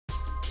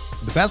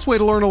The best way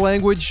to learn a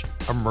language?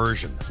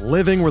 Immersion.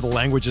 Living where the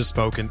language is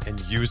spoken and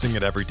using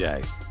it every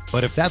day.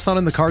 But if that's not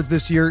in the cards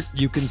this year,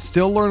 you can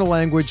still learn a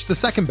language the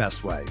second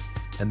best way,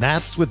 and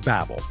that's with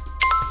Babbel.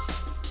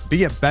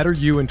 Be a better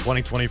you in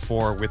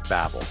 2024 with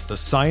Babbel, the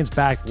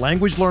science-backed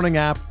language learning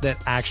app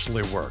that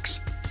actually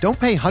works. Don't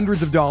pay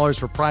hundreds of dollars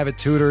for private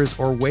tutors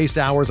or waste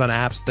hours on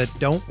apps that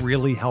don't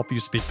really help you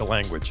speak the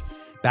language.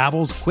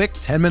 Babbel's quick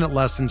 10-minute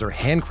lessons are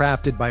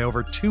handcrafted by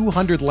over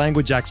 200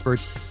 language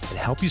experts and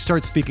help you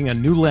start speaking a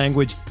new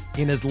language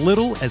in as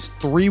little as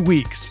 3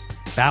 weeks.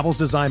 Babbel's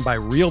designed by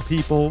real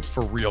people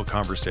for real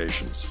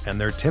conversations,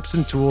 and their tips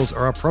and tools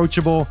are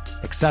approachable,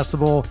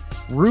 accessible,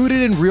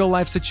 rooted in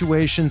real-life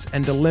situations,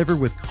 and delivered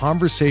with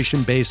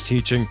conversation-based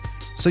teaching,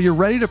 so you're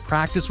ready to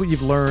practice what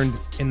you've learned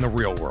in the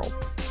real world.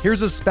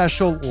 Here's a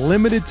special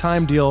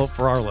limited-time deal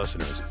for our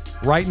listeners.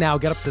 Right now,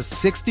 get up to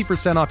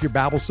 60% off your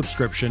Babbel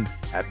subscription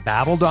at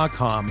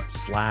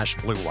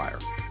babbel.com/Blue Wire.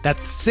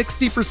 That's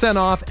 60%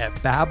 off at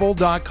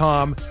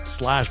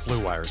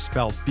babbel.com/Blue Wire,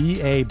 spelled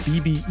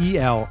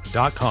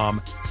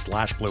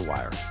BABBEL.com/Blue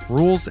Wire.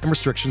 Rules and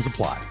restrictions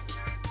apply.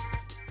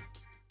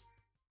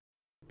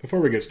 Before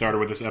we get started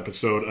with this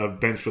episode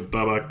of Bench with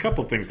Bubba, a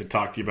couple things to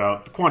talk to you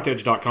about.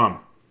 TheQuantEdge.com.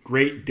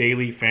 Great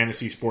daily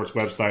fantasy sports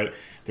website.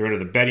 They're into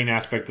the betting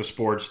aspect of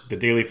sports, the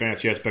daily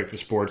fantasy aspect of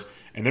sports,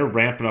 and they're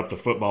ramping up the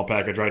football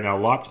package right now.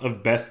 Lots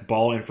of best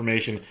ball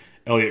information.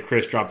 Elliot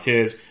Chris dropped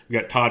his. We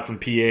got Todd from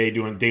PA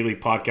doing daily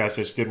podcast.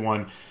 Just did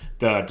one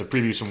to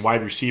preview some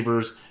wide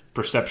receivers,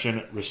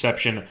 perception,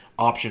 reception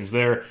options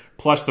there,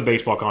 plus the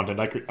baseball content.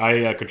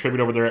 I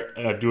contribute over there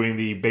doing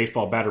the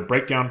baseball batter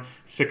breakdown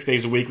 6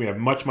 days a week. We have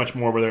much, much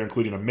more over there,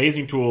 including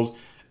amazing tools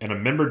and a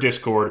member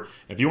Discord.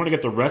 If you want to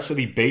get the rest of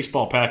the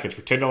baseball package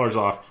for $10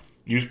 off,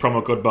 use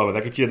promo code BUBBA.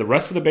 That gets you the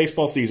rest of the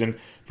baseball season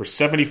for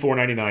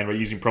 $74.99 by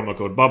using promo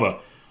code BUBBA.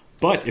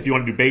 But if you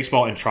want to do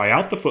baseball and try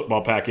out the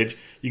football package,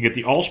 you can get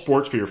the all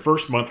sports for your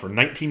first month for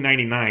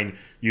 $19.99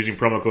 using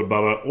promo code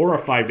BUBBA, or a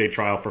 5-day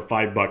trial for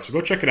 $5. So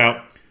go check it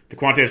out,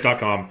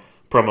 thequantedge.com,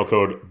 promo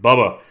code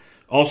BUBBA.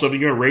 Also, if you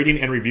get a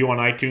rating and review on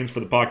iTunes for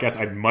the podcast,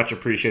 I'd much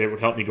appreciate it. It would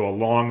help me go a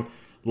long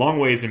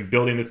ways in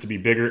building this to be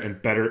bigger and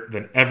better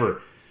than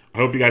ever. I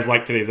hope you guys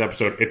like today's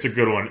episode. It's a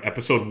good one.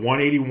 Episode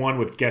 181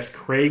 with guest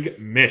Craig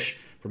Mish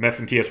from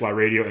FNTSY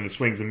Radio and the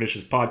Swings and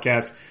Mishes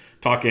podcast,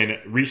 talking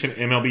recent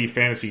MLB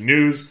fantasy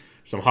news,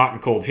 some hot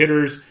and cold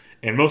hitters,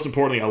 and most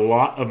importantly, a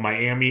lot of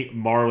Miami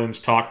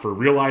Marlins talk for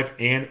real life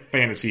and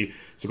fantasy.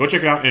 So go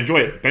check it out and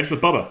enjoy it. Bench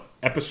with Bubba,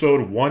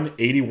 episode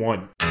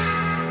 181.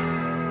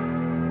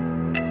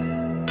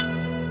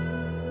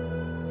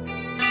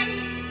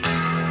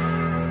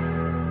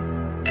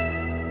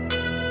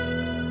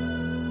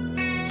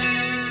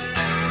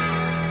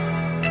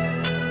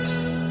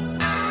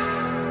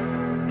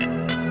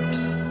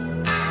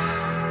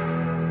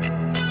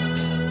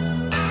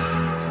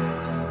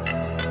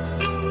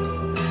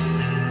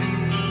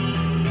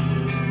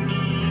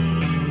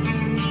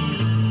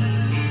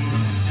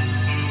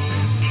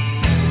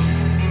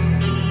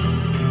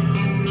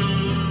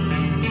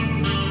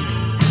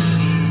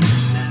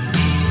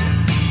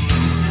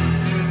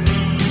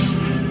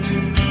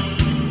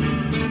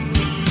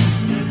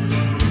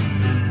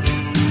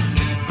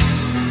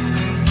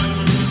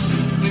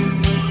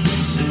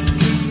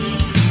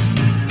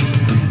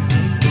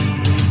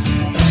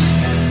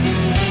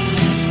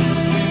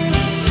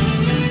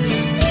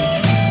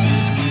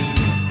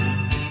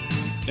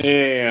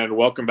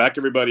 Welcome back,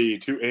 everybody,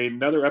 to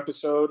another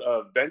episode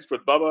of Bench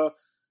with Bubba,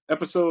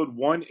 episode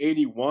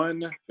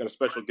 181. Got a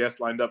special guest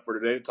lined up for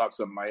today to talk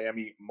some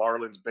Miami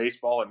Marlins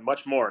baseball and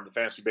much more in the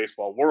fantasy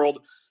baseball world.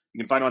 You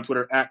can find him on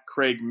Twitter at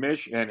Craig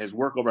Mish and his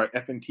work over at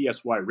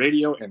FNTSY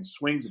Radio and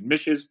Swings and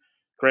Mishes.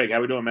 Craig, how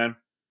we doing, man?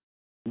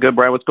 Good,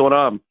 Brian. What's going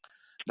on?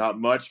 Not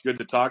much. Good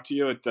to talk to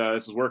you.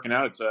 This is working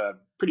out. It's a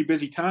pretty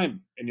busy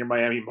time in your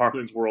Miami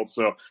Marlins world,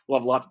 so we'll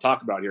have a lot to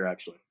talk about here,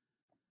 actually.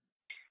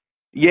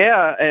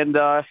 Yeah, and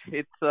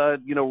it's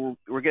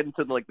we're getting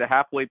to the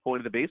halfway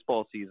point of the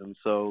baseball season,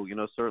 so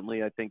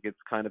certainly I think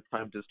it's kind of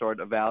time to start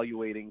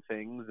evaluating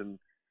things and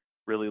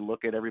really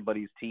look at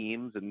everybody's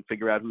teams and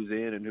figure out who's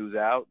in and who's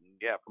out. And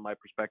yeah, from my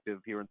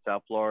perspective here in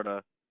South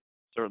Florida,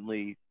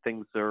 certainly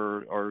things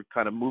are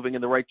kind of moving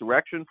in the right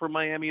direction for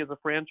Miami as a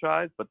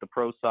franchise, but the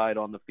pro side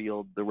on the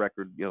field, the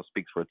record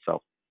speaks for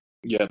itself.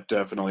 Yeah,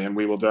 definitely. And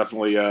we will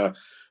definitely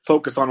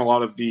focus on a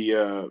lot of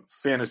the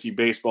fantasy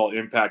baseball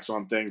impacts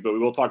on things, but we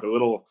will talk a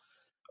little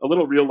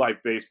real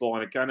life baseball.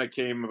 And it kind of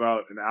came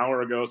about an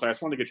hour ago. So I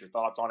just wanted to get your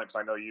thoughts on it,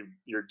 because I know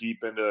you're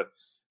deep into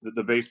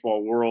the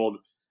baseball world.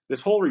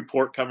 This whole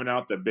report coming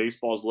out that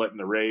baseball is letting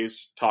the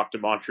Rays talk to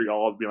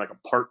Montreal as being like a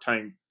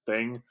part-time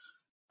thing.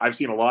 I've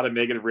seen a lot of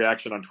negative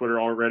reaction on Twitter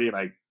already, and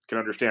I can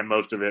understand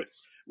most of it.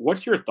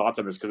 What's your thoughts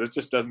on this? Because it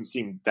just doesn't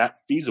seem that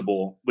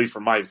feasible, at least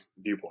from my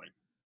viewpoint.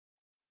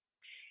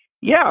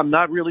 Yeah, I'm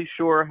not really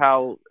sure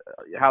how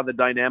the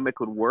dynamic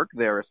would work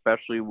there,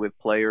 especially with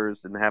players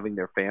and having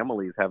their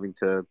families having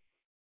to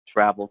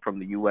travel from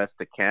the U.S.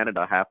 to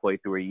Canada halfway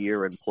through a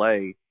year and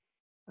play.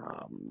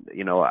 I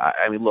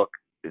mean, look,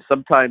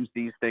 sometimes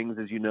these things,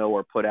 as you know,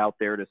 are put out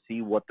there to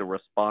see what the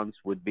response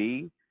would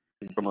be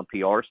from a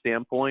PR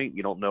standpoint.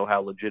 You don't know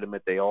how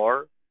legitimate they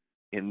are.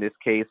 In this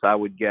case, I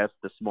would guess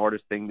the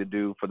smartest thing to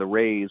do for the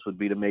Rays would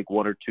be to make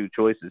one or two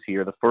choices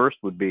here. The first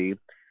would be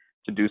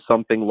to do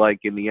something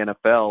like in the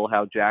NFL,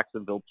 how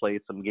Jacksonville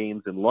plays some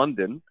games in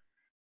London.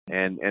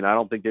 And I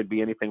don't think there'd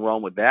be anything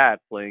wrong with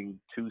that, playing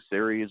 2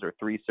 series or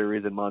 3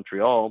 series in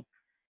Montreal.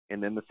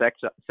 And then the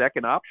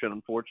second option,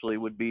 unfortunately,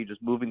 would be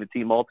just moving the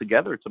team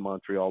altogether to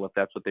Montreal if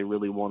that's what they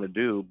really want to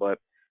do. But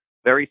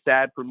very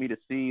sad for me to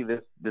see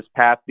this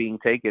path being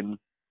taken.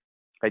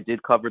 I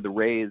did cover the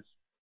Rays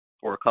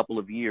for a couple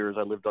of years.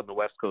 I lived on the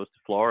west coast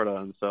of Florida,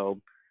 and so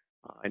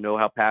I know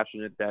how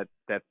passionate that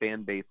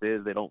fan base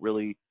is. They don't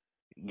really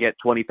get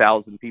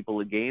 20,000 people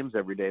at games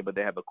every day, but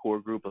they have a core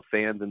group of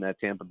fans in that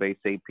Tampa Bay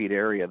St. Pete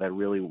area that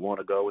really want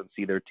to go and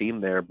see their team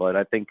there. But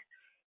I think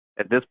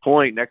at this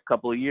point, next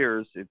couple of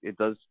years, it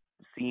does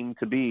seem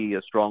to be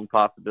a strong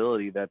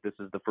possibility that this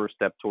is the first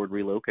step toward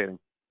relocating.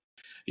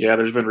 Yeah,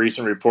 there's been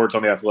recent reports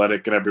on The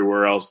Athletic and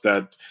everywhere else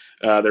that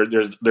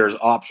there's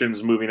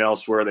options moving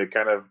elsewhere.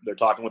 They're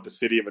talking with the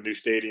city of a new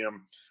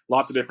stadium,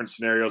 lots of different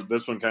scenarios.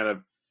 This one kind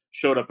of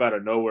showed up out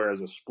of nowhere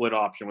as a split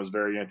option. Was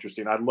very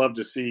interesting. I'd love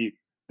to see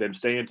them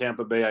stay in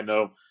Tampa Bay. I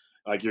know,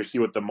 like you see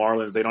with the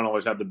Marlins, they don't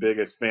always have the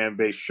biggest fan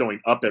base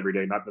showing up every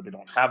day. Not that they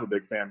don't have a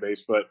big fan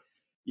base, but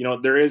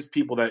there are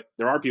people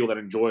that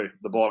enjoy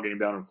the ball game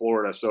down in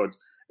Florida. So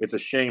it's a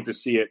shame to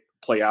see it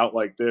play out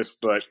like this,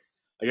 but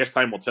I guess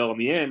time will tell. In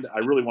the end, I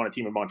really want a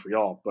team in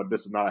Montreal, but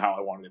this is not how I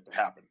wanted it to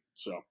happen.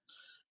 So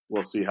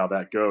we'll see how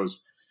that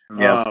goes.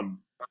 Yeah.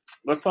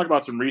 Let's talk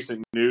about some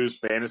recent news,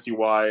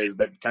 fantasy-wise,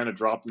 that kind of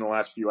dropped in the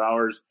last few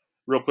hours.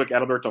 Real quick,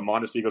 Adalberto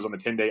Mondesi goes on the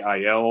 10-day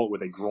IL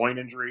with a groin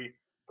injury.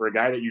 For a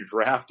guy that you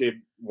drafted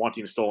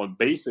wanting stolen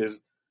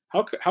bases,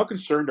 how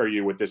concerned are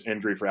you with this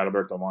injury for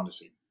Adalberto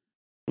Mondesi?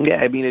 Yeah,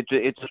 I mean, it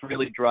just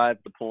really drives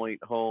the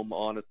point home,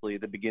 honestly.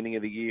 At the beginning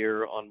of the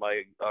year on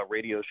my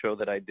radio show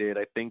that I did,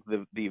 I think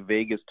the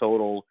Vegas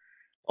total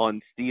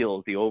on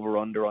steals, the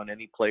over-under on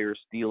any player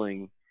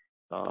stealing,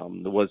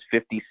 was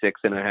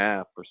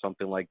 56.5 or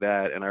something like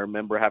that. And I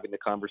remember having the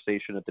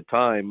conversation at the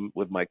time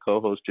with my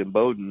co-host Jim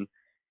Bowden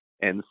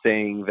and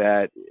saying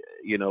that,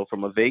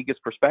 from a Vegas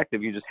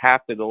perspective, you just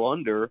have to go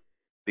under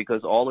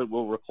because all it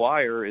will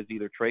require is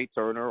either Trey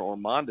Turner or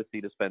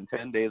Mondesi to spend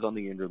 10 days on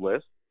the injured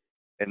list.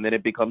 And then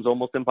it becomes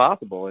almost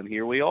impossible, and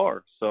here we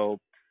are. So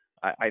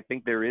I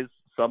think there is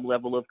some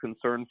level of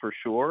concern for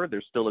sure.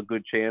 There's still a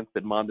good chance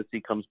that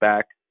Mondesi comes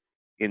back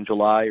in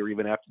July or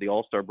even after the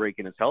All-Star break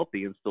and is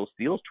healthy and still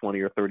steals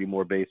 20 or 30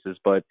 more bases.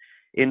 But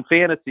in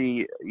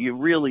fantasy, you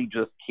really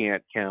just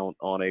can't count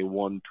on a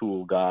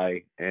one-tool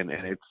guy, and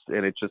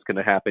it's just going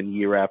to happen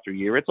year after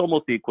year. It's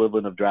almost the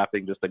equivalent of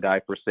drafting just a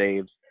guy for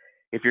saves.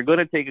 If you're going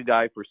to take a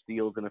guy for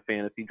steals in a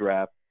fantasy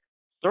draft,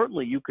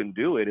 certainly you can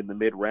do it in the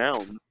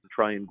mid-rounds to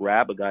try and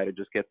grab a guy to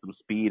just get some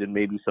speed and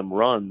maybe some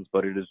runs,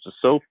 but it is just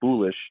so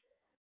foolish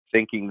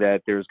thinking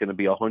that there's going to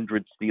be a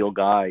 100-steal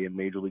guy in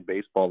Major League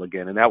Baseball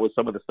again. And that was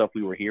some of the stuff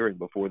we were hearing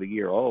before the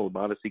year. Oh,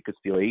 Mondesi could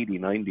steal 80,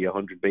 90,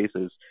 100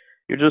 bases.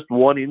 You're just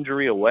one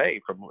injury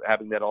away from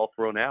having that all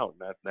thrown out.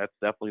 And that's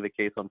definitely the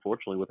case,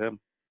 unfortunately, with him.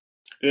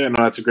 Yeah,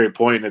 no, that's a great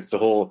point. It's the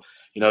whole,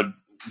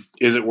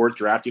 is it worth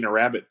drafting a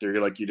rabbit theory,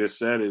 like you just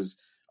said, is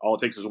all it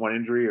takes is one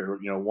injury or,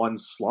 one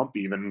slump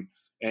even,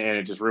 and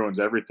it just ruins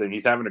everything.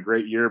 He's having a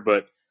great year,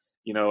 but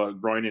a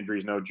groin injury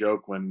is no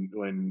joke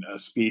when a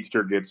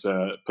speedster gets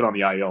put on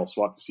the IL. So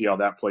we'll have to see how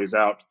that plays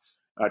out.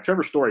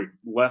 Trevor Story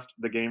left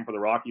the game for the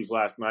Rockies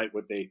last night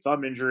with a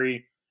thumb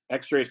injury.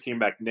 X-rays came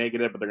back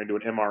negative, but they're going to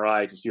do an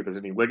MRI to see if there's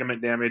any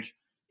ligament damage.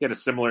 He had a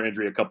similar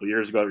injury a couple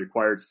years ago that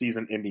required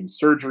season-ending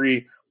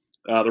surgery.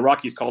 The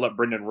Rockies called up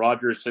Brendan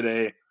Rodgers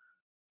today.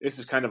 This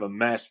is kind of a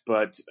mess,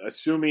 but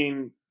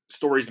assuming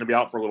Story's going to be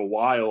out for a little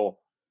while,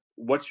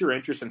 what's your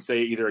interest in,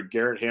 say, either a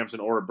Garrett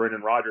Hampson or a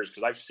Brendan Rodgers?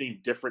 Because I've seen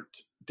different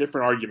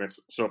arguments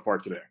so far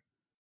today.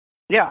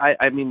 Yeah,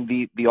 I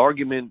mean, the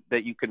argument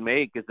that you can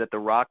make is that the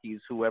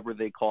Rockies, whoever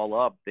they call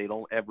up, they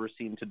don't ever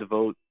seem to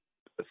devote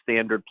a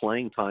standard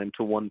playing time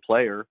to one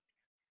player.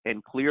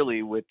 And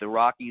clearly with the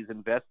Rockies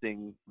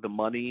investing the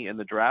money and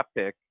the draft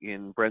pick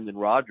in Brendan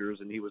Rodgers,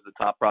 and he was the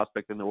top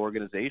prospect in the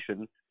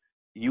organization,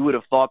 you would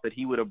have thought that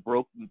he would have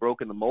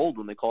broken the mold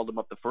when they called him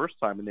up the first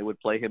time and they would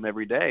play him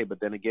every day. But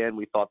then again,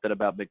 we thought that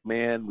about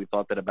McMahon. We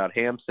thought that about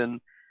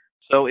Hampson.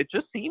 So it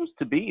just seems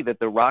to be that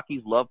the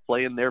Rockies love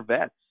playing their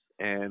vets.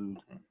 And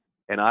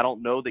I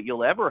don't know that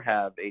you'll ever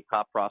have a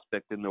top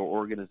prospect in their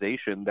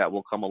organization that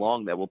will come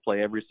along that will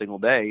play every single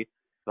day.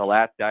 The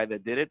last guy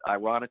that did it,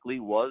 ironically,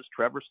 was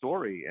Trevor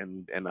Story.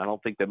 And I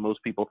don't think that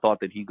most people thought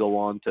that he'd go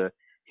on to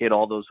hit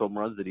all those home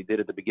runs that he did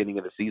at the beginning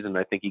of the season.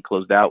 I think he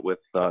closed out with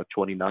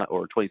 29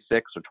 or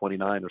 26 or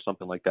 29 or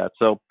something like that.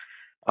 So,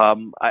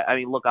 I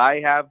mean, look,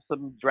 I have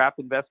some draft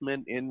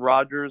investment in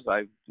Rodgers.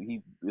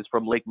 He is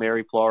from Lake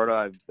Mary, Florida.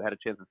 I've had a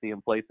chance to see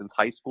him play since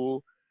high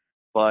school.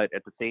 But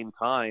at the same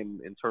time,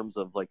 in terms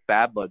of like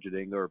fab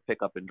budgeting or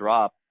pick up and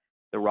drop,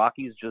 the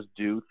Rockies just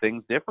do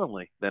things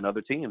differently than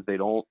other teams. They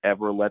don't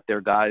ever let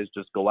their guys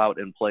just go out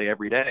and play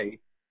every day.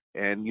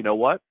 And you know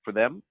what? For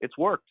them, it's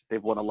worked.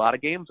 They've won a lot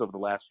of games over the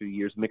last few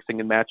years, mixing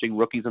and matching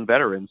rookies and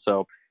veterans.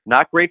 So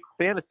not great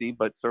for fantasy,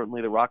 but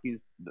certainly the Rockies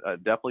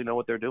definitely know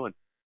what they're doing.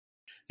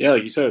 Yeah,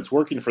 like you said, it's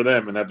working for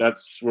them, and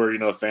that's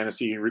where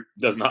fantasy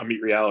does not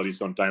meet reality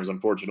sometimes,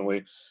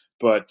 unfortunately.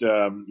 But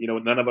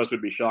none of us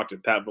would be shocked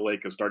if Pat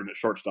Valaika starting at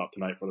shortstop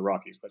tonight for the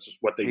Rockies. That's just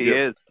what they do. He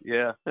is,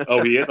 yeah.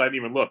 Oh, he is. I didn't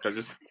even look. I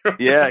just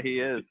yeah, he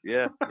is.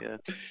 Yeah.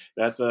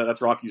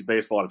 That's Rockies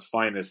baseball at its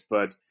finest.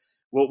 But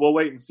we'll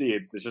wait and see.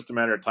 It's just a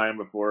matter of time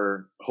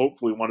before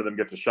hopefully one of them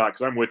gets a shot.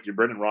 Because I'm with you,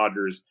 Brendan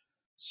Rodgers,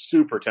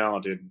 super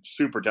talented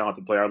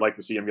player. I'd like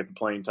to see him get the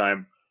playing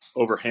time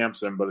over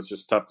Hampson, but it's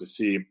just tough to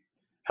see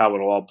how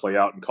it'll all play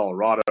out in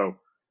Colorado.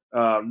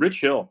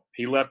 Rich Hill,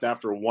 he left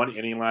after one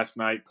inning last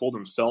night, pulled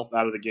himself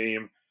out of the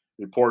game.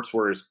 Reports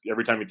were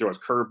every time he threw his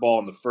curveball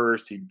in the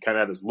first, he kind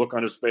of had this look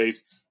on his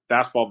face.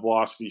 Fastball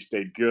velocity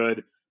stayed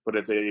good, but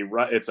it's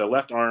a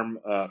left arm,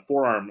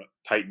 forearm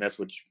tightness,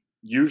 which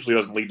usually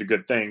doesn't lead to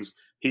good things.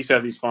 He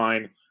says he's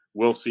fine.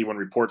 We'll see when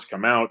reports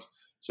come out.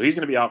 So he's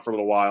going to be out for a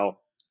little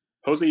while.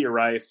 Jose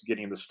Urias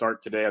getting the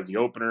start today as the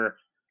opener.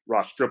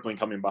 Ross Stripling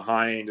coming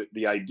behind.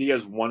 The idea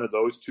is one of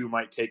those two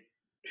might take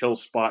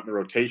Hill's spot in the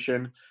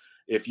rotation.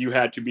 If you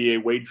had to be a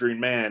wagering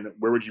man,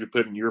 where would you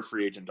put in your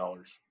free agent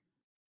dollars?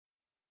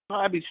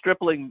 I mean,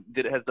 Stripling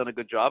has done a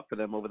good job for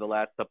them over the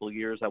last couple of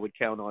years. I would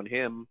count on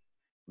him,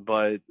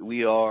 but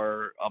we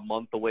are a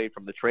month away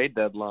from the trade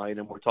deadline,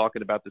 and we're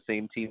talking about the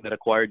same team that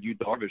acquired Yu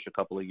Darvish a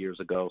couple of years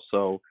ago.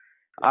 So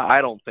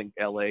I don't think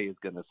LA is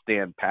going to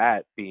stand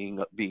pat being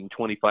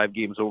 25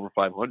 games over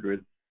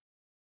 500.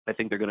 I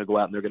think they're going to go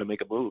out and they're going to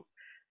make a move.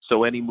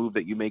 So any move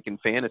that you make in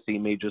fantasy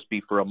may just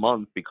be for a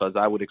month, because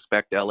I would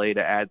expect LA to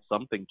add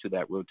something to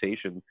that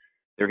rotation.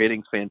 Their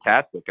hitting's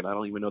fantastic, and I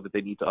don't even know that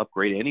they need to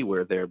upgrade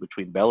anywhere there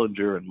between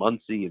Bellinger and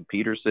Muncy and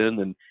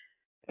Peterson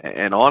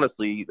and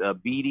honestly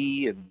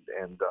Beatty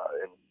and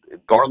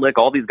Garlick.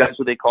 All these guys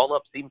who they call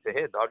up seem to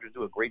hit. Dodgers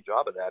do a great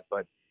job of that,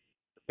 but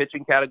the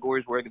pitching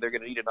categories where they're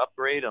going to need an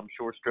upgrade, I'm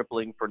sure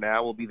Stripling for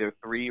now will be their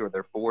 3 or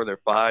their 4, their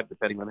 5,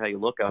 depending on how you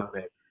look at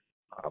it.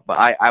 But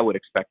I would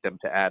expect them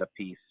to add a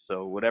piece.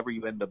 So whatever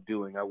you end up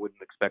doing, I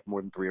wouldn't expect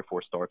more than 3 or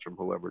 4 starts from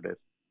whoever it is.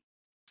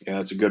 Yeah,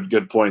 that's a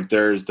good point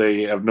there. Is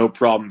they have no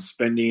problem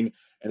spending,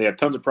 and they have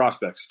tons of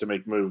prospects to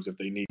make moves if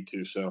they need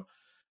to. So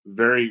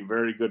very,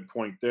 very good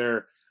point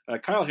there.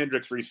 Kyle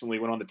Hendricks recently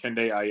went on the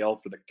 10-day IL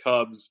for the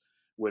Cubs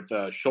with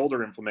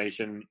shoulder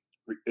inflammation.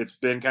 It's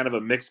been kind of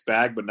a mixed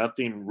bag, but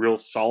nothing real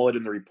solid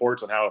in the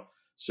reports on how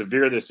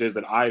severe this is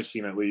that I've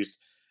seen at least.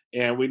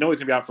 And we know he's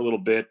going to be out for a little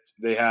bit.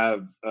 They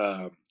have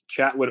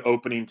Chatwood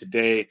opening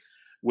today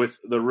with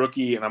the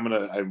rookie, and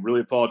I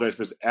really apologize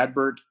for this,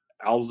 Adbert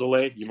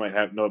Alzolay. You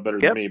might know it better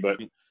than me, but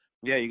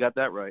yeah, you got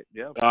that right.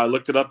 Yeah, I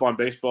looked it up on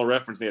Baseball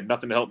Reference. They had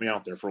nothing to help me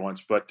out there for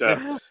once, but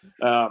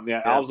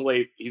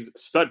Alzolay, he's a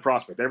stud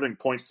prospect. Everything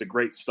points to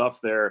great stuff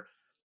there.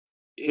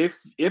 If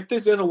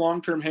this is a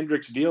long-term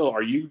Hendricks deal,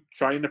 are you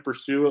trying to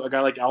pursue a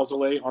guy like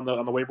Alzolay on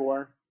the waiver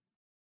wire?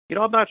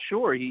 I'm not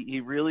sure.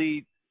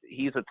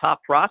 He's a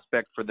top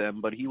prospect for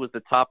them, but he was the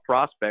top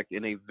prospect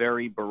in a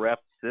very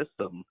bereft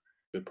system,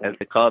 as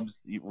the Cubs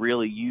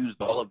really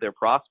used all of their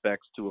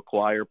prospects to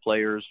acquire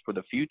players for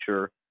the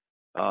future,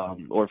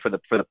 or for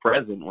the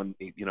present, when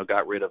they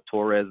got rid of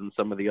Torres and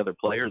some of the other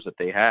players that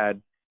they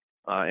had,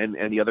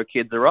 and the other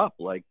kids are up,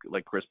 like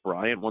Chris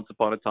Bryant once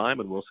upon a time,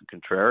 and Wilson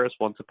Contreras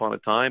once upon a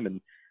time,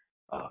 and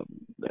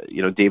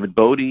David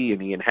Bodie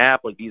and Ian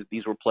Happ. Like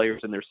these were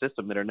players in their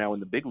system that are now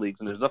in the big leagues,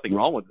 and there's nothing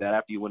wrong with that.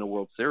 After you win a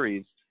World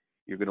Series,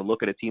 you're going to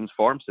look at a team's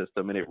farm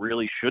system, and it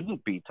really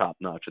shouldn't be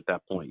top-notch at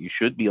that point. You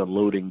should be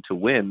unloading to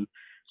win.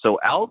 So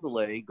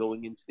Alzolay,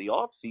 going into the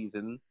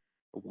offseason,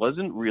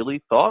 wasn't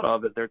really thought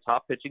of as their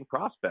top pitching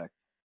prospect.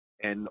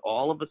 And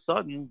all of a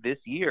sudden, this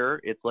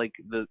year, it's like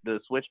the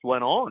switch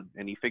went on,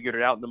 and he figured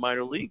it out in the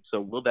minor league.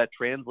 So will that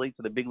translate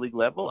to the big league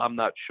level? I'm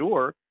not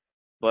sure.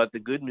 But the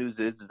good news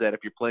is that if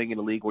you're playing in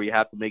a league where you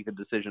have to make the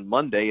decision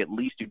Monday, at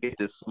least you get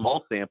this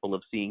small sample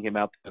of seeing him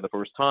out there the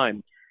first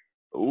time.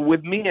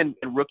 With me and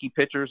rookie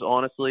pitchers,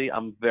 honestly,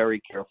 I'm very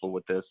careful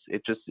with this.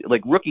 It just,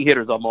 like rookie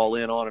hitters, I'm all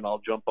in on, and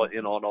I'll jump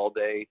in on all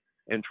day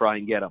and try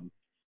and get them.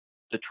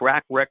 The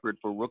track record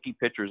for rookie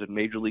pitchers in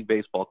Major League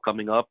Baseball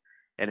coming up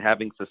and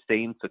having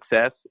sustained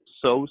success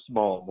so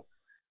small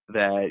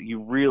that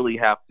you really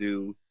have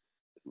to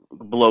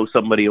blow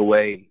somebody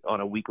away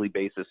on a weekly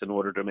basis in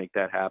order to make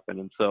that happen.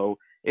 And so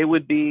it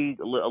would be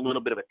a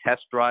little bit of a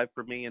test drive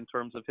for me in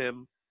terms of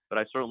him, but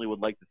I certainly would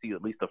like to see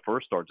at least the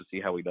first start to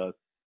see how he does.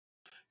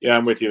 Yeah,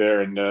 I'm with you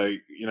there. And,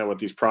 with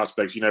these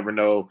prospects, you never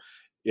know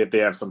if they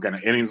have some kind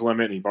of innings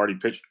limit. And you've already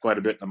pitched quite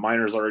a bit in the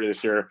minors already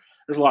this year.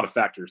 There's a lot of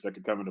factors that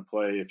could come into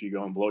play if you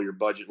go and blow your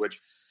budget, which,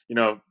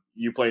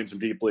 you play in some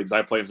deep leagues.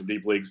 I play in some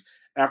deep leagues.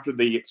 After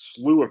the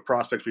slew of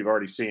prospects we've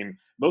already seen,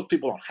 most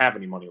people don't have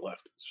any money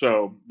left.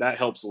 So that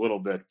helps a little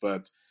bit,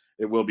 but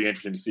it will be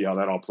interesting to see how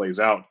that all plays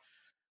out.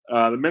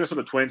 The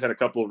Minnesota Twins had a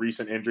couple of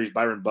recent injuries.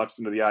 Byron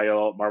Buxton to the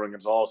IL, Marvin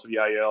Gonzalez to the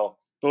IL.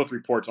 Both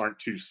reports aren't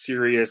too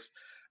serious,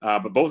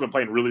 but both have been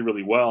playing really,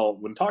 really well.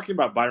 When talking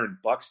about Byron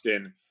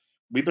Buxton,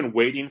 we've been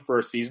waiting for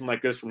a season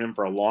like this from him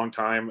for a long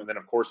time, and then,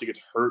 of course, he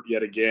gets hurt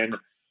yet again.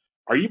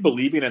 Are you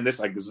believing in this?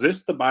 Like, is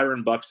this the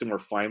Byron Buxton we're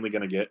finally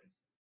going to get?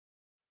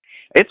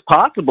 It's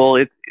possible.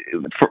 It's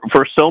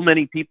for so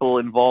many people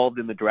involved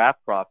in the draft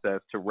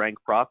process to rank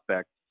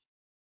prospects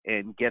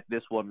and get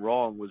this one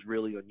wrong was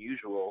really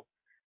unusual.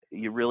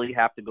 You really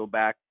have to go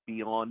back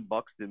beyond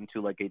Buxton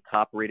to like a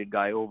top-rated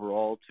guy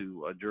overall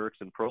to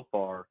Jurickson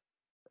Profar,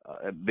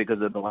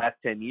 because in the last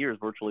 10 years,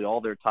 virtually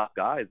all their top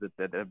guys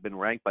that have been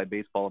ranked by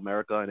Baseball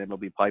America and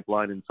MLB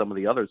Pipeline and some of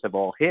the others have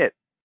all hit.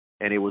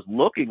 And it was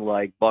looking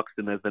like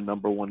Buxton as the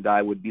number one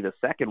guy would be the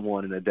second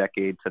one in a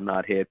decade to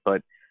not hit.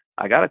 But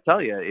I got to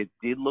tell you, it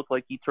did look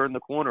like he turned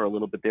the corner a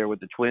little bit there with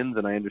the Twins,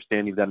 and I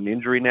understand he's got an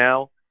injury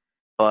now.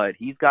 But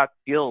he's got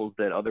skills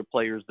that other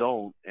players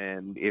don't.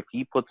 And if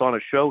he puts on a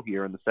show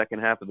here in the second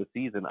half of the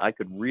season, I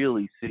could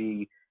really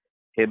see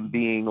him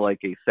being like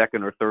a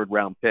second or third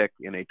round pick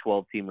in a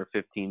 12-team or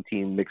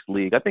 15-team mixed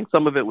league. I think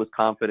some of it was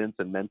confidence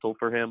and mental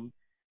for him.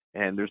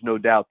 And there's no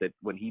doubt that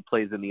when he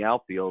plays in the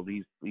outfield,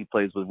 he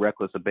plays with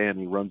reckless abandon.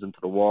 He runs into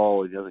the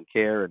wall. He doesn't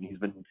care. And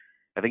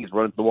I think he's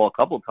run into the wall a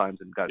couple of times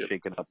and got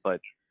shaken up.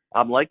 But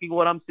I'm liking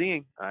what I'm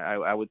seeing.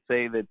 I would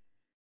say that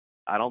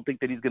I don't think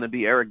that he's going to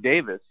be Eric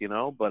Davis,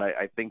 but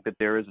I think that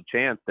there is a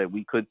chance that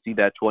we could see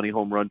that 20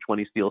 home run,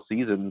 20 steal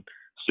season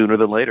sooner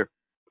than later.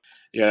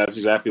 Yeah, that's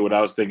exactly what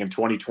I was thinking.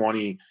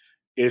 2020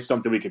 is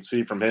something we could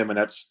see from him, and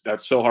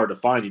that's so hard to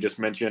find. You just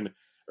mentioned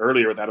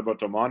earlier with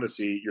Adalberto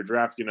Mondesi, you're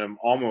drafting him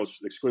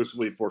almost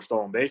exclusively for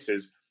stolen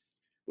bases.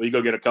 Well, you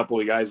go get a couple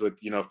of guys with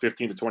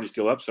 15 to 20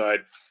 steal upside,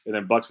 and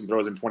then Buxton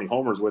throws in 20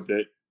 homers with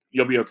it.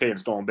 You'll be okay in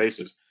stolen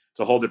bases. It's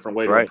a whole different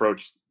way to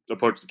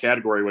approach the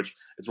category, which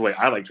is the way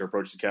I like to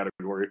approach the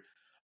category.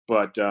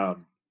 But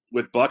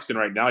with Buxton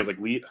right now,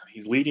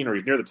 he's leading or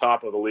he's near the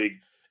top of the league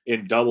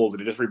in doubles,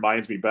 and it just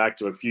reminds me back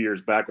to a few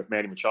years back with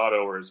Manny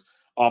Machado, where it's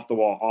off the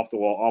wall, off the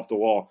wall, off the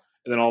wall,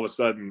 and then all of a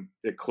sudden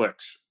it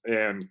clicks.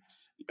 And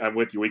I'm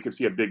with you. We could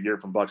see a big year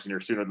from Buxton here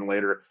sooner than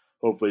later.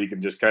 Hopefully, you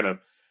can just kind of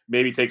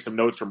maybe take some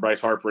notes from Bryce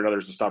Harper and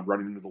others to stop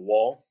running into the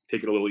wall,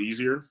 take it a little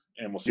easier,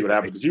 and we'll see what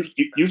happens. Because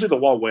usually the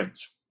wall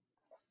wins.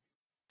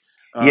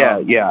 Yeah,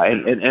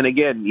 and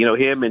again,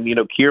 him and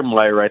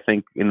Kiermaier, I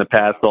think in the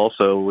past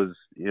also was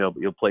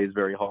plays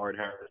very hard.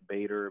 Harris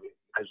Bader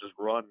has just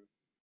run,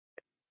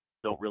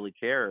 don't really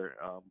care.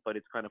 But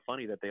it's kind of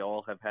funny that they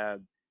all have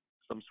had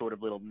some sort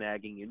of little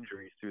nagging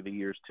injuries through the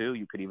years too.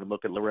 You could even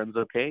look at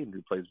Lorenzo Cain,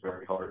 who plays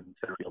very hard in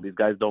center field. These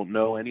guys don't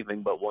know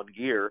anything but one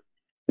gear,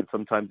 and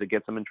sometimes it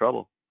gets them in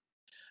trouble.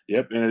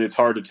 Yep, and it's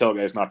hard to tell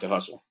guys not to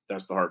hustle.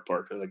 That's the hard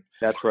part.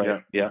 That's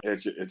right. Yeah.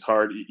 It's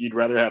hard. You'd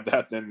rather have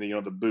that than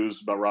the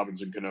booze about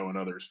Robinson Cano and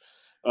others.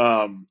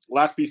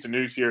 Last piece of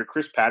news here: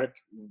 Chris Paddack.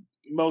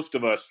 Most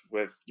of us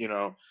with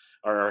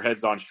our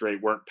heads on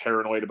straight weren't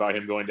paranoid about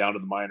him going down to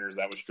the minors.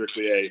 That was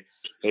strictly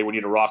hey, we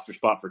need a roster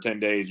spot for 10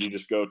 days. You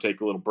just go take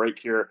a little break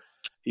here.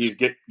 He's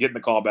getting the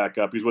call back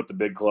up. He's with the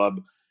big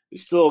club.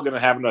 He's still going to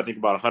have, I think,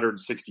 about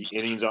 160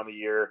 innings on the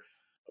year.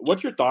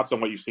 What's your thoughts on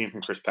what you've seen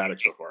from Chris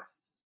Paddack so far?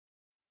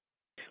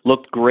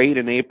 Looked great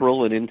in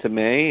April and into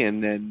May,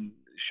 and then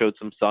showed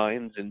some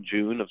signs in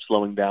June of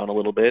slowing down a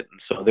little bit.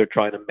 And so they're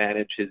trying to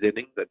manage his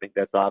innings. I think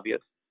that's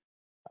obvious.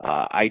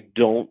 I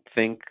don't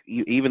think,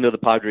 even though the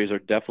Padres are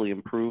definitely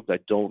improved, I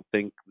don't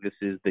think this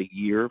is the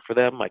year for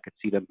them. I could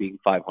see them being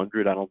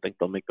 500. I don't think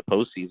they'll make the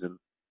postseason.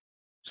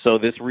 So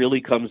this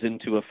really comes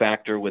into a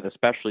factor with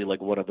especially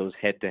like one of those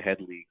head-to-head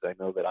leagues. I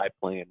know that I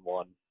play in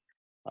one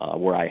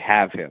where I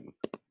have him.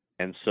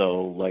 And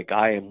so,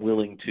 I am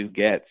willing to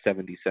get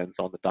 70 cents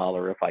on the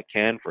dollar if I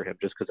can for him,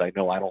 just because I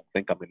know I don't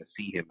think I'm going to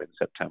see him in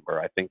September.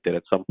 I think that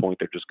at some point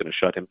they're just going to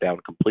shut him down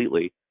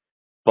completely.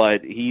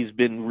 But he's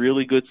been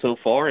really good so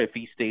far. If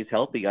he stays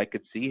healthy, I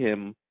could see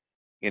him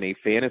in a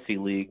fantasy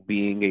league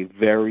being a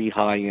very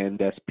high-end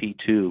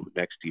SP2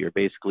 next year,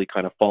 basically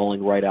kind of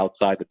falling right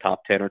outside the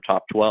top 10 or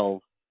top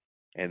 12,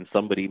 and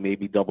somebody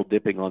maybe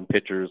double-dipping on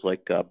pitchers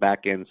like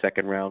back-end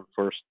second round,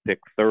 first pick,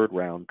 third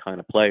round kind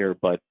of player.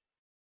 But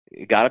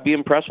you got to be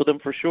impressed with him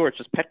for sure. It's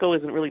just Petco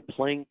isn't really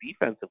playing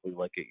defensively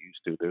like it used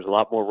to. There's a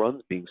lot more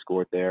runs being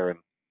scored there, and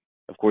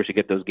of course you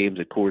get those games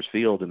at Coors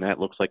Field, and that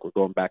looks like we're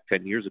going back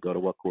 10 years ago to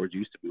what Coors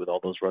used to be with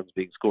all those runs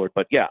being scored.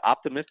 But yeah,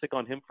 optimistic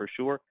on him for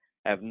sure.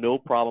 I have no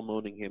problem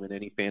owning him in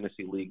any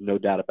fantasy league, no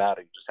doubt about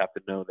it. You just have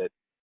to know that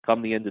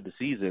come the end of the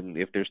season,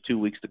 if there's 2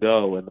 weeks to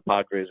go and the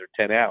Padres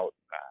are 10 out,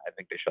 I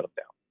think they shut him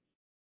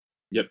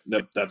down.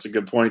 Yep, that's a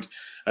good point.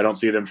 I don't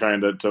see them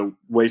trying to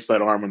waste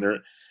that arm when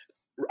they're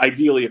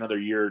ideally another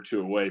year or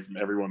two away from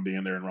everyone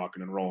being there and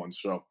rocking and rolling.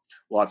 So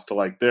lots to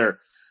like there.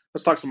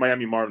 Let's talk some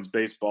Miami Marlins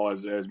baseball.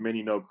 As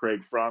many know,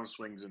 Craig Fromm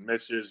swings and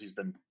misses. He's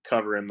been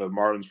covering the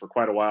Marlins for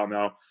quite a while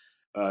now.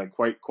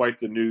 Quite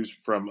the news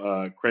from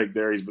Craig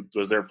there. He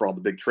was there for all the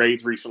big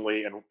trades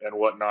recently and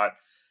whatnot.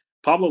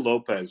 Pablo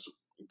Lopez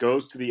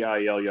goes to the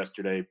IL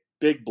yesterday.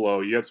 Big blow.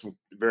 You had some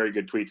very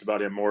good tweets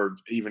about him, more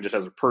even just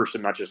as a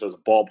person, not just as a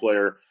ball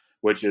player,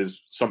 which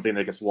is something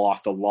that gets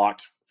lost a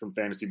lot from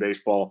fantasy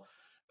baseball.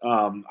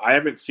 I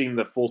haven't seen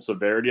the full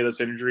severity of this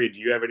injury. Do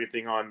you have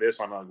anything on this,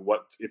 on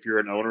what, if you're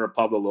an owner of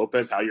Pablo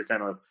Lopez, how you're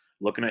kind of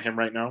looking at him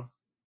right now?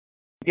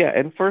 Yeah,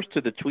 and first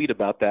to the tweet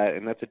about that,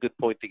 and that's a good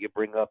point that you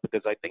bring up,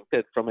 because I think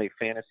that from a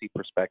fantasy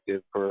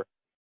perspective, for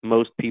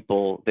most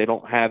people, they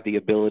don't have the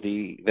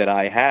ability that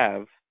I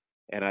have,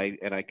 and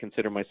I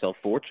consider myself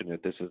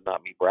fortunate. This is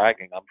not me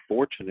bragging. I'm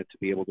fortunate to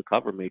be able to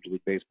cover Major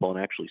League Baseball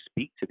and actually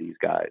speak to these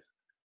guys.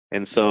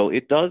 And so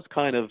it does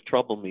kind of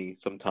trouble me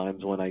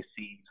sometimes when I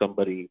see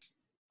somebody,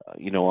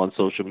 on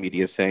social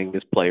media saying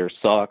this player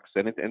sucks,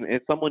 and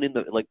it's someone in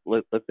the, like,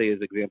 let's say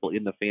as example,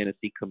 in the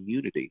fantasy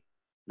community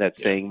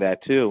that's saying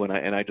that too.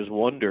 And I just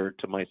wonder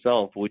to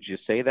myself, would you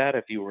say that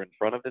if you were in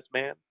front of this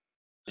man?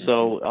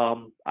 So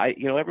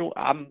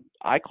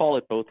I call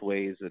it both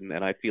ways, and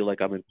I feel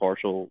like I'm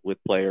impartial with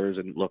players.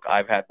 And look,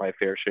 I've had my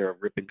fair share of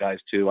ripping guys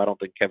too. I don't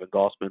think Kevin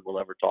Gossman will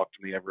ever talk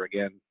to me ever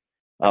again.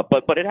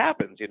 But it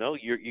happens,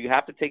 you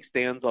have to take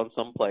stands on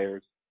some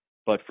players.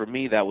 But for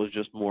me, that was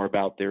just more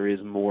about there is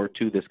more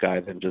to this guy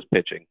than just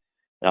pitching.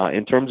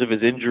 In terms of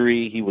his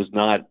injury, he was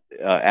not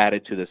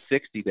added to the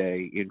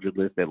 60-day injured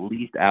list, at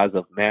least as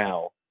of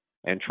now.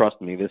 And trust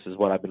me, this is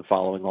what I've been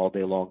following all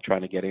day long,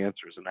 trying to get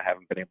answers, and I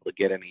haven't been able to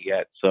get any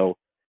yet. So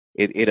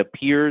it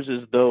appears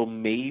as though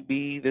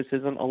maybe this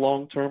isn't a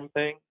long-term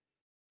thing.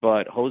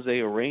 But Jose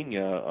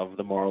Urena of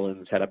the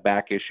Marlins had a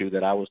back issue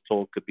that I was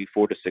told could be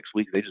 4 to 6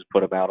 weeks. They just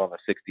put him out on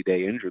a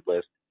 60-day injured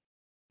list.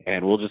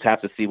 And we'll just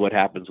have to see what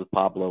happens with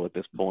Pablo at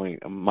this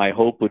point. My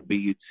hope would be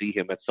you'd see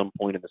him at some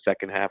point in the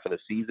second half of the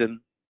season.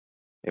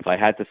 If I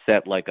had to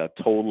set like a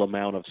total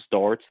amount of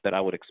starts that I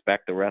would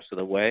expect the rest of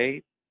the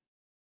way,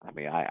 I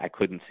mean, I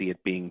couldn't see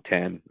it being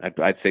 10.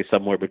 I'd say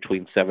somewhere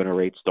between 7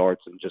 or 8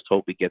 starts, and just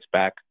hope he gets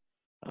back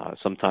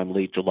sometime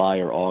late July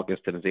or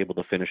August and is able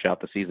to finish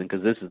out the season,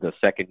 because this is the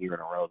second year in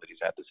a row that he's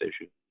had this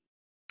issue.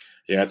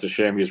 Yeah, it's a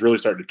shame. He's really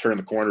starting to turn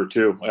the corner,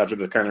 too. After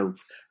the kind of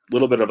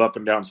little bit of up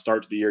and down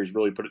start to the year, he's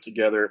really put it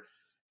together.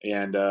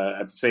 And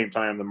at the same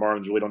time, the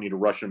Marlins really don't need to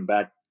rush him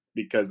back,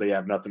 because they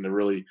have nothing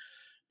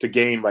to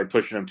gain by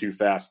pushing him too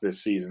fast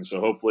this season. So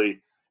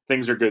hopefully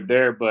things are good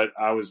there. But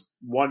I was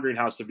wondering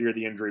how severe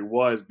the injury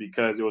was,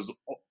 because it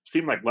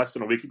seemed like less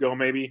than a week ago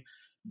maybe.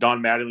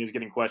 Don Mattingly is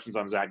getting questions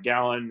on Zach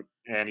Gallen,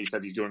 and he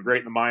says he's doing great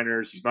in the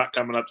minors. He's not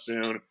coming up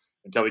soon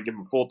until we give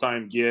him a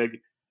full-time gig.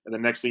 And the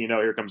next thing you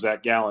know, here comes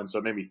Zach Gallen. So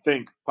it made me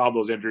think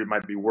Pablo's injury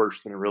might be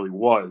worse than it really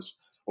was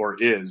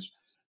or is.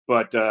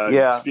 But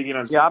speaking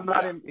on, I'm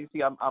not in. You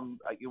see, I'm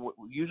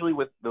usually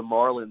with the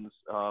Marlins,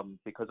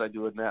 because I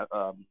do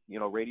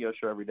a radio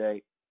show every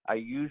day. I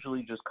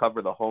usually just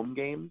cover the home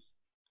games,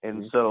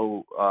 and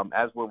so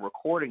as we're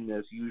recording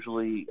this,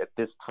 usually at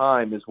this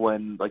time is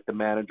when like the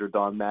manager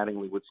Don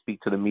Mattingly would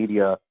speak to the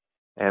media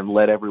and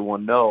let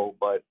everyone know.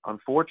 But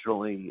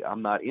unfortunately,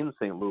 I'm not in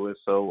St. Louis,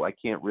 so I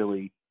can't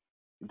really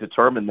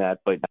determine that.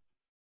 But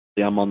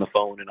I'm on the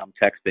phone and I'm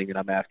texting and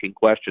I'm asking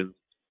questions.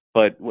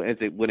 But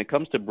when it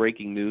comes to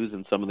breaking news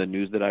and some of the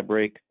news that I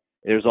break,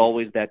 there's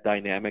always that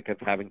dynamic of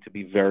having to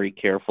be very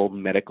careful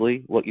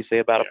medically what you say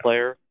about a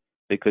player,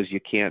 because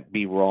you can't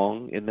be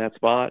wrong in that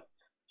spot.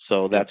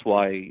 So that's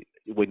why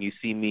when you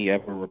see me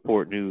ever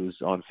report news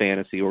on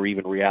fantasy or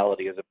even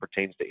reality as it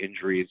pertains to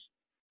injuries,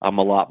 I'm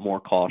a lot more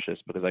cautious,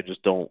 because I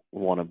just don't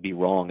want to be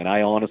wrong. And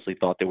I honestly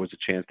thought there was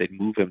a chance they'd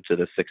move him to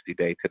the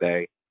 60-day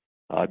today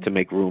to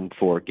make room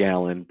for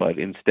Gallen. But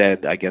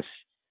instead, I guess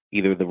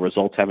either the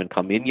results haven't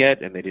come in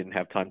yet and they didn't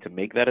have time to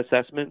make that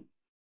assessment,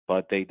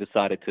 but they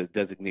decided to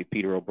designate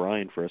Peter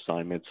O'Brien for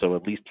assignment. So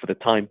at least for the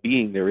time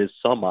being, there is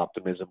some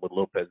optimism with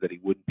Lopez that he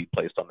wouldn't be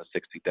placed on the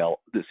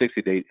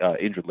 60-day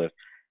injured list.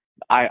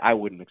 I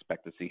wouldn't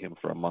expect to see him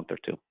for a month or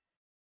two.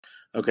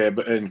 Okay,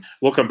 and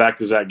we'll come back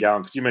to Zach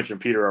Gallen, because you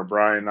mentioned Peter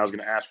O'Brien. I was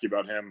going to ask you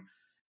about him.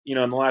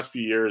 In the last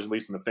few years, at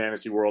least in the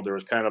fantasy world, there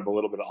was kind of a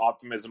little bit of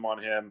optimism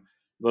on him,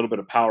 a little bit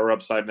of power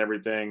upside and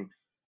everything.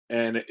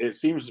 And it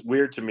seems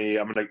weird to me.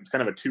 It's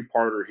kind of a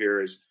two-parter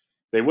here. Is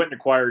they went and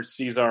acquired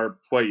Cesar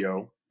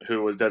Puello,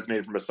 who was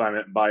designated from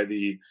assignment by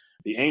the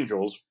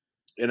Angels,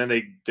 and then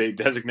they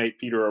designate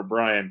Peter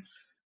O'Brien.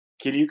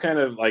 Can you kind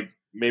of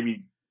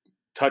maybe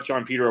touch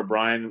on Peter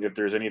O'Brien, if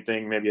there's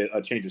anything, maybe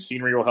a change of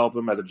scenery will help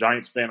him? As a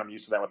Giants fan, I'm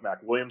used to that with Mac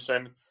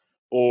Williamson.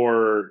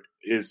 Or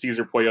is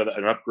Cesar Puello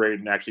an upgrade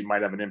and actually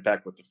might have an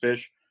impact with the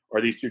Fish? Or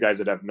are these two guys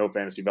that have no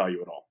fantasy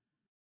value at all?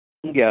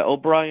 Yeah,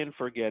 O'Brien,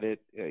 forget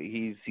it.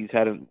 He's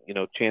had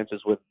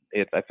chances with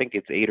it. I think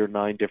it's 8 or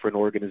 9 different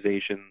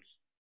organizations,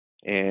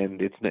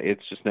 and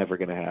it's just never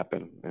going to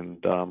happen.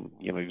 And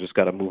you just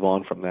got to move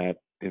on from that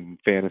in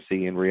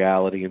fantasy and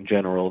reality in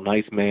general.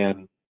 Nice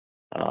man,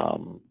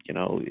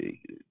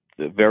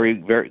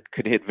 very very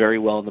could hit very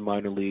well in the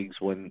minor leagues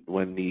when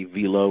the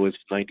velo is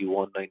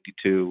 91,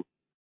 92,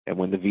 and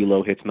when the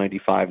velo hits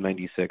 95,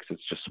 96,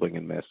 it's just swing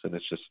and miss, and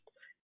it's just.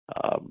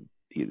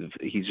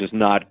 He's just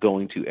not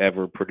going to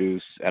ever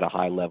produce at a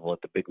high level,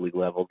 at the big league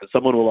level.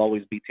 Someone will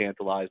always be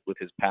tantalized with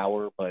his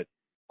power, but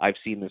I've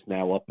seen this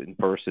now up in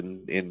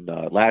person in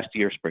last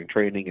year, spring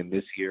training, and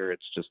this year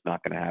it's just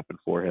not going to happen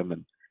for him.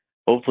 And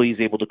hopefully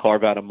he's able to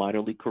carve out a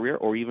minor league career,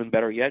 or even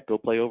better yet, go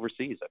play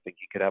overseas. I think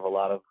he could have a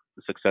lot of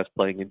success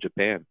playing in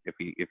Japan if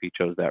he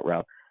chose that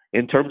route.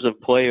 In terms of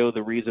Playo,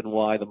 the reason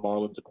why the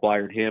Marlins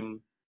acquired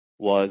him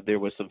was there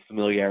was some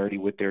familiarity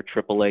with their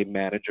AAA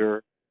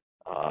manager,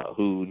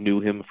 who knew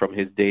him from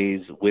his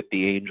days with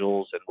the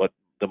Angels, and what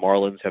the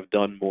Marlins have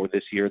done more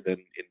this year than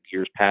in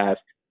years past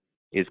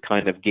is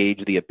kind of gauge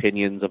the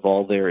opinions of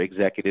all their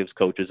executives,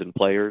 coaches, and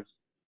players.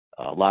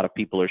 A lot of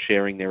people are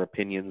sharing their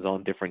opinions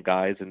on different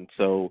guys, and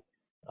so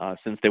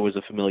since there was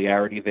a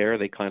familiarity there,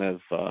 they kind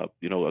of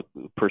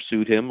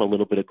pursued him a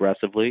little bit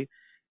aggressively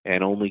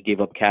and only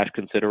gave up cash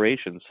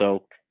consideration.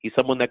 So he's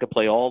someone that could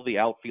play all the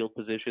outfield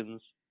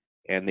positions,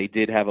 and they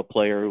did have a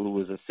player who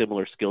was a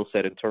similar skill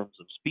set in terms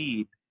of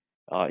speed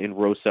in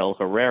Rosell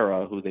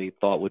Herrera, who they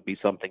thought would be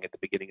something at the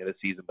beginning of the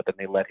season, but then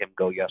they let him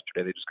go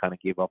yesterday. They just kind of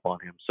gave up on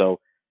him. So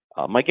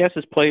my guess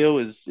is Playo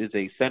is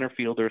a center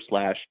fielder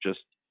slash just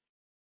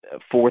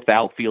fourth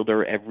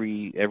outfielder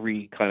every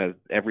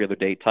other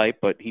day type,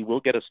 but he will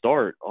get a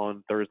start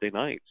on Thursday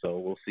night. So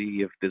we'll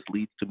see if this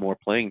leads to more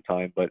playing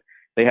time. But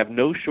they have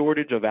no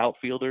shortage of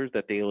outfielders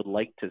that they would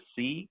like to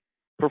see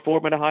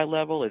perform at a high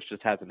level. It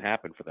just hasn't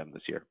happened for them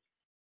this year.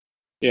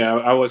 Yeah,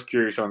 I was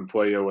curious on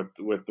Playo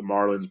with the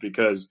Marlins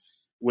because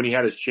when he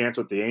had his chance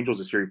with the Angels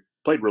this year, he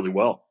played really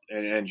well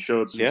and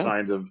showed some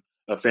signs of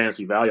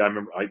fantasy value. I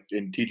remember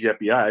in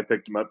TGFBI, I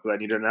picked him up because I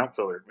needed an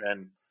outfielder,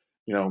 and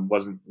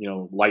wasn't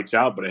lights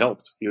out, but it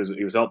helped. He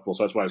was helpful,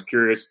 so that's why I was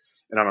curious.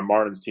 And on a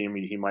Marlins team,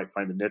 he might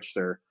find a niche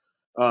there.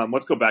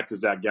 Let's go back to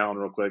Zach Gallen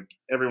real quick.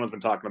 Everyone's been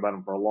talking about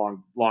him for a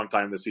long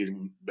time this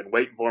season. Been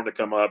waiting for him to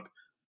come up.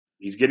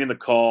 He's getting the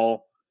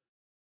call.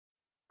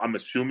 I'm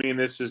assuming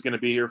this is going to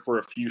be here for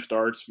a few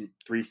starts,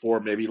 3, 4,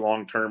 maybe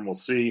long term. We'll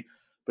see.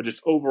 But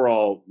just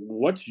overall,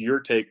 what's your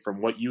take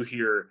from what you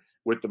hear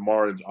with the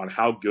Marlins on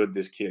how good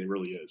this kid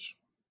really is?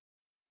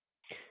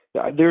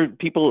 There are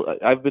people,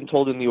 I've been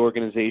told in the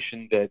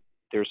organization that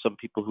there's some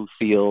people who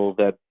feel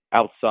that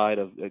outside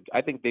of,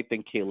 I think they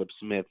think Caleb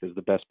Smith is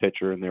the best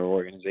pitcher in their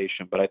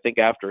organization. But I think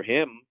after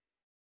him,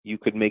 you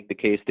could make the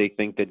case they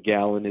think that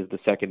Gallen is the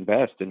second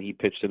best, and he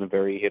pitched in a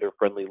very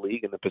hitter-friendly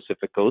league in the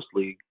Pacific Coast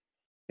League,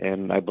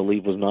 and I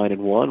believe was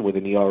 9-1 with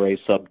an ERA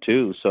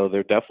sub-2. So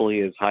there definitely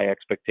is high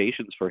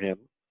expectations for him.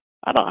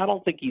 I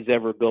don't think he's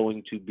ever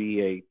going to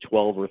be a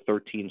 12 or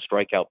 13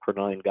 strikeout per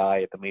 9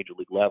 guy at the major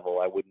league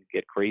level. I wouldn't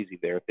get crazy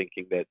there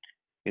thinking that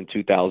in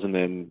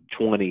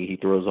 2020 he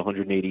throws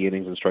 180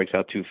 innings and strikes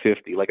out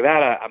 250. Like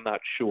that, I'm not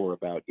sure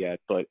about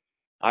yet. But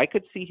I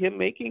could see him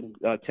making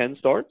 10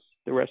 starts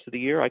the rest of the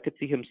year. I could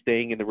see him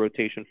staying in the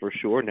rotation for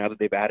sure. Now that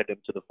they've added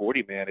him to the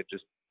 40-man, it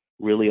just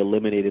really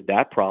eliminated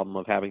that problem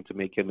of having to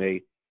make him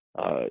a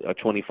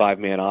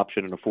 25-man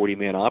option and a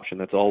 40-man option.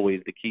 That's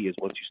always the key, is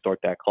once you start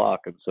that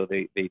clock. And so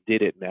they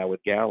did it now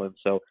with Gallen.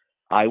 So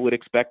I would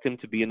expect him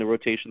to be in the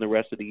rotation the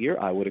rest of the year.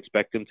 I would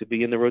expect him to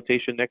be in the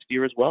rotation next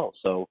year as well.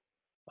 So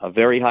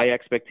very high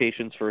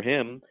expectations for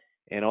him.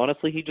 And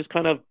honestly, he just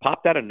kind of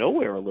popped out of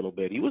nowhere a little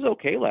bit. He was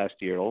okay last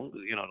year.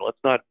 Let's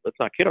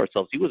not kid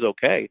ourselves. He was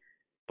okay,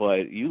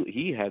 but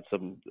he had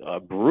some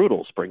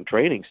brutal spring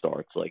training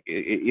starts. Like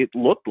it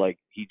looked like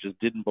he just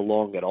didn't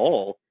belong at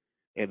all.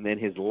 And then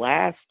his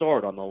last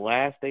start on the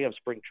last day of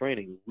spring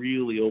training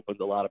really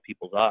opened a lot of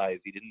people's eyes.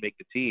 He didn't make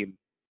the team,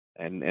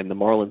 and the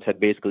Marlins had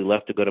basically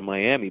left to go to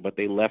Miami, but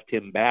they left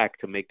him back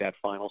to make that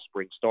final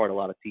spring start. A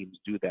lot of teams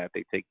do that.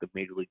 They take the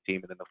major league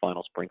team, and then the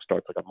final spring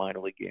start's like a minor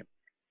league game.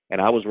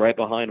 And I was right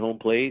behind home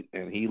plate,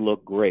 and he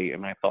looked great.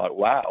 And I thought,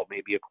 wow,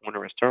 maybe a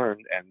corner has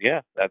turned. And,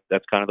 yeah,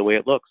 that's kind of the way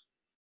it looks.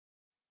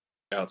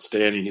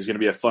 Outstanding. He's going to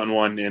be a fun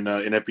one in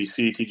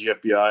FBC,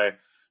 TGFBI.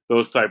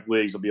 Those type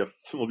leagues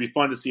will be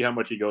fun to see how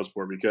much he goes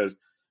for, because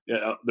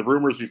the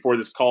rumors before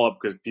this call up,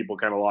 because people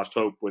kind of lost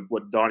hope with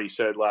what Donnie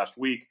said last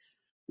week,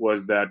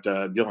 was that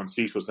Dylan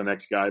Cease was the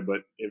next guy.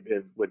 But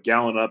if with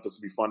Gallen up, this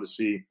will be fun to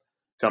see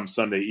come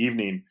Sunday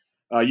evening.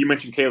 You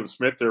mentioned Caleb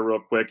Smith there real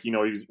quick. We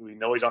know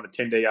he's on the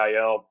 10-day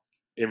IL,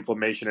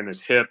 inflammation in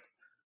his hip.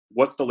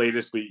 What's the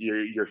latest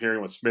you're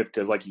hearing with Smith?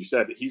 Because like you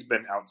said, he's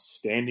been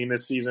outstanding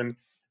this season,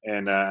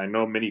 and I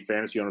know many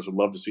fantasy owners would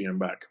love to see him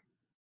back.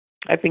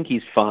 I think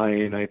he's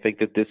fine. I think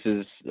that this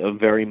is a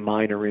very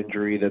minor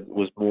injury that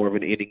was more of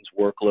an innings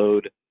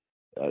workload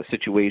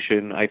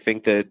situation. I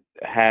think that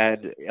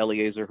had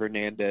Eliezer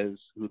Hernandez,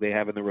 who they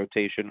have in the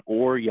rotation,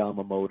 or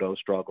Yamamoto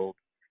struggled,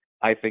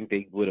 I think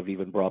they would have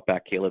even brought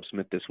back Caleb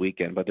Smith this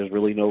weekend. But there's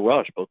really no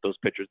rush. Both those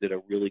pitchers did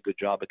a really good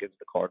job against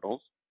the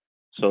Cardinals.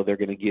 So they're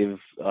going to give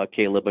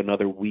Caleb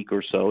another week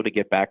or so to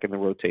get back in the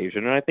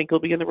rotation. And I think he'll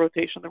be in the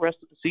rotation the rest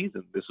of the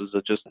season. This is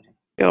just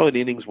an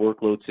innings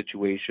workload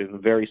situation, a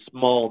very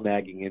small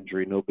nagging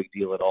injury, no big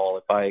deal at all.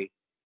 If I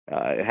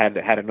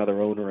had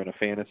another owner in a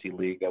fantasy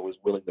league that was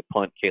willing to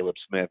punt Caleb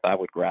Smith, I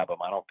would grab him.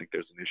 I don't think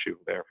there's an issue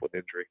there with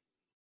injury.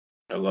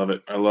 I love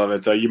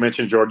it. You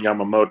mentioned Jordan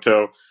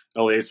Yamamoto,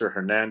 Eliezer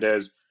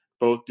Hernandez,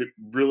 both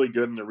really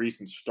good in the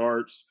recent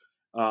starts.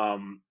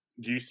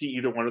 Do you see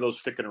either one of those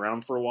sticking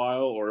around for a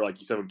while? Or like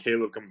you said, when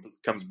Caleb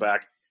comes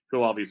back,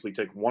 he'll obviously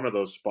take one of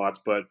those spots.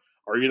 But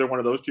are either one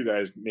of those two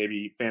guys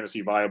maybe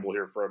fantasy viable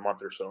here for a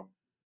month or so?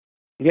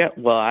 Yeah,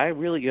 well,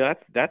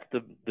 that's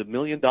the $1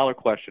 million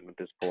question at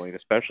this point,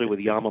 especially with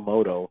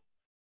Yamamoto,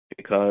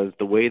 because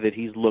the way that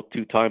he's looked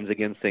 2 times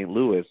against St.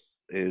 Louis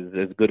is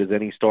as good as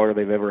any starter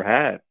they've ever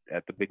had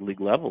at the big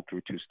league level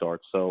through 2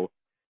 starts. So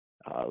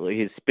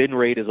his spin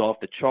rate is off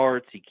the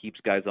charts. He keeps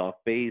guys off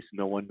base.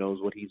 No one knows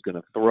what he's going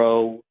to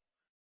throw.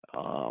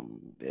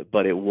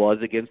 But it was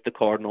against the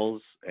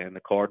Cardinals, and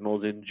the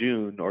Cardinals in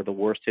June are the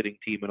worst hitting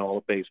team in all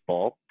of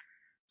baseball.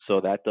 So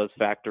that does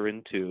factor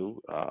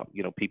into,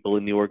 people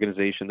in the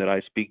organization that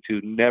I speak to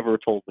never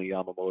told me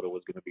Yamamoto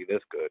was going to be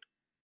this good.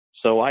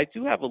 So I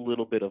do have a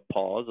little bit of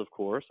pause, of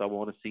course. I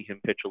want to see him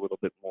pitch a little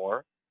bit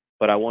more.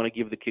 But I want to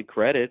give the kid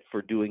credit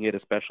for doing it,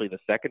 especially the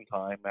second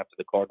time after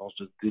the Cardinals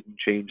just didn't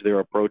change their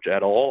approach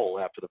at all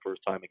after the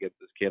first time against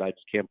this kid. I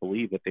just can't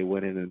believe that they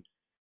went in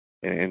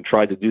and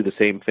tried to do the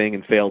same thing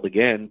and failed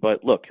again.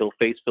 But look, he'll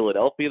face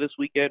Philadelphia this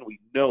weekend. We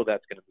know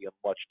that's going to be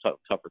a much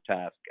tougher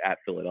task at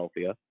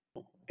Philadelphia.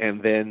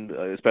 And then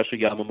especially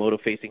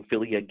Yamamoto facing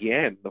Philly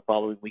again the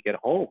following week at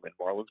home in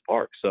Marlins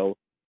Park. So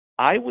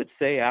I would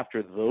say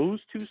after those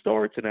 2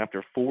 starts and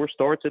after 4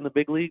 starts in the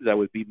big leagues, I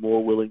would be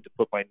more willing to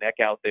put my neck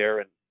out there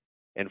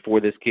and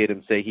for this kid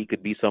and say he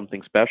could be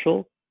something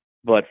special.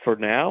 But for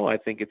now, I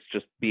think it's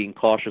just being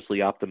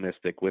cautiously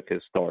optimistic with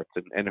his starts.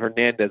 And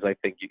Hernandez, I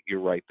think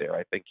you're right there.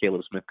 I think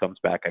Caleb Smith comes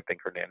back. I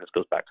think Hernandez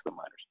goes back to the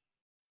minors.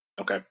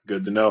 Okay,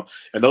 good to know.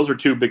 And those are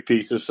 2 big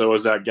pieces. So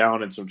is that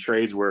Gallen and some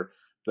trades where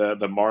the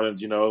Marlins,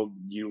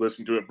 you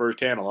listen to it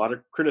firsthand, a lot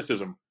of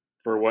criticism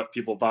for what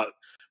people thought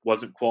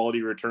wasn't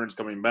quality returns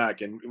coming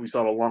back. And we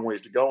still have a long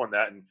ways to go on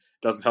that. And it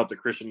doesn't help that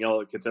Christian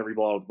Yelich hits every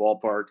ball out of the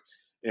ballpark.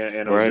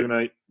 And right.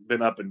 Ozuna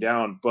been up and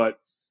down. But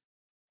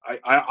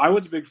I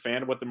was a big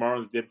fan of what the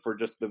Marlins did for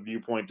just the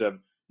viewpoint of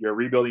you're a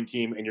rebuilding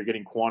team and you're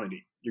getting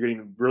quantity. You're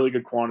getting really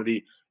good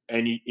quantity.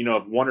 And,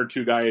 if 1 or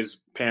 2 guys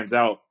pans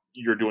out,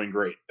 you're doing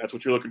great. That's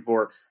what you're looking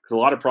for, because a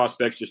lot of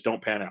prospects just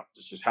don't pan out.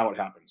 It's just how it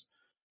happens.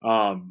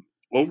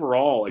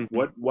 Overall,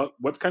 like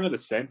what's kind of the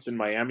sense in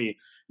Miami?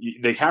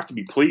 They have to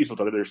be pleased with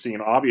what they're seeing,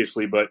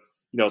 obviously, but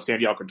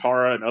Sandy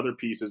Alcantara and other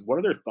pieces. What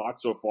are their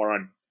thoughts so far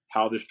on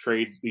how these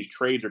trades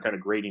are kind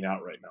of grading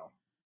out right now?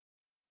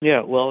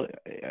 Yeah, well,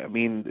 I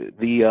mean,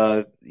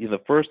 the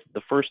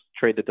first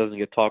trade that doesn't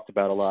get talked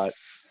about a lot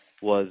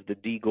was the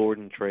D.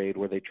 Gordon trade,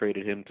 where they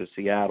traded him to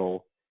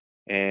Seattle.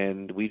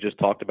 And we just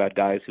talked about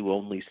guys who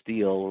only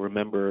steal.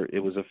 Remember,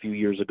 it was a few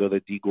years ago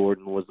that D.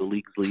 Gordon was the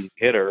league's leading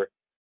hitter,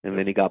 and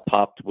then he got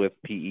popped with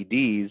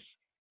PEDs.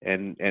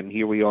 And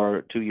here we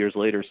are 2 years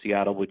later,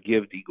 Seattle would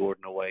give D.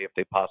 Gordon away if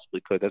they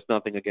possibly could. That's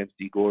nothing against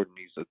D. Gordon.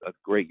 He's a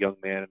great young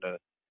man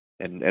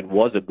and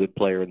was a good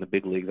player in the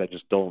big leagues.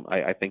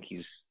 I think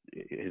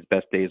his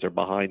best days are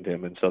behind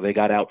him. And so they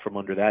got out from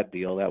under that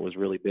deal. That was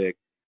really big.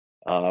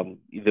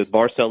 The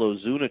Marcell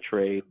Ozuna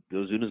trade,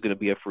 Ozuna's going to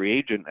be a free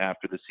agent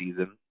after the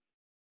season.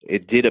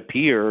 It did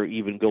appear,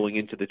 even going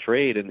into the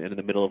trade and in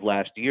the middle of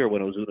last year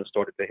when Ozuna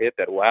started to hit,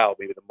 that, wow,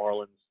 maybe the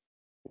Marlins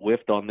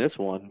whiffed on this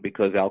one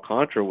because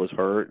Alcantara was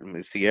hurt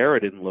and Sierra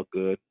didn't look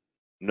good.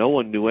 No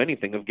one knew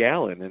anything of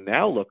Gallen, and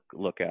now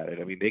look at it.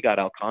 I mean, they got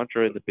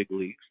Alcantara in the big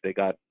leagues. They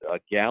got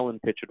Gallen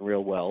pitching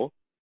real well.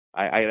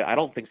 I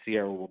don't think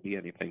Sierra will be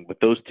anything, but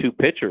those 2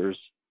 pitchers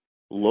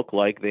look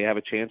like they have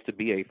a chance to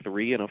be a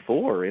 3 and a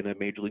 4 in a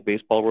Major League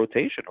Baseball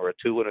rotation, or a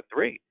 2 and a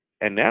 3.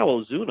 And now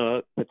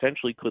Ozuna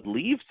potentially could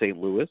leave St.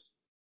 Louis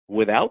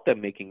without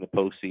them making the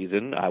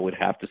postseason. I would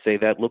have to say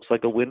that looks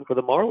like a win for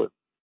the Marlins.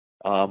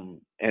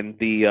 And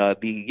the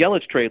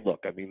Yelich trade,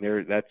 look, I mean,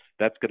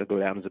 that's going to go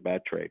down as a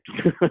bad trade.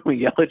 When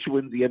Yelich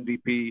wins the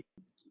MVP,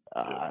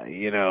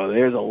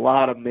 there's a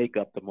lot of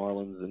makeup the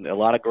Marlins and a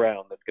lot of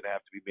ground that's going to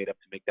have to be made up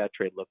to make that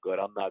trade look good.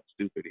 I'm not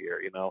stupid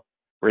here,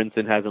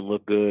 Brinson hasn't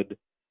looked good.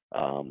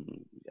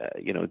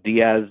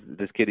 Diaz,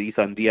 this kid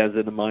Isan Diaz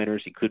in the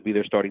minors, he could be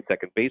their starting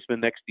second baseman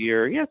next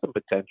year. He has some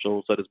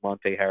potential. So does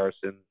Monte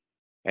Harrison,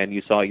 and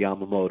you saw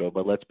Yamamoto.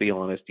 But let's be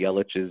honest,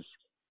 Yelich is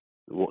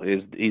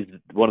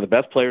one of the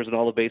best players in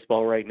all of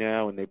baseball right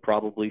now, and they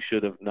probably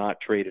should have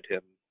not traded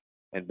him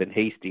and been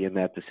hasty in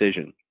that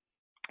decision.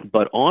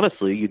 But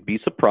honestly, you'd be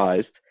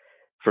surprised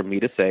for me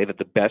to say that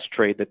the best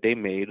trade that they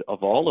made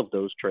of all of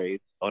those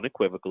trades,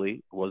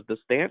 unequivocally, was the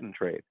Stanton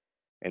trade.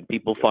 And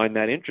people find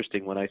that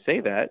interesting when I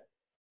say that,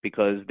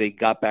 because they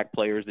got back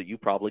players that you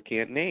probably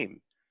can't name.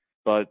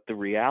 But the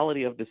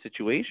reality of the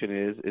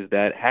situation is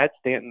that had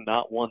Stanton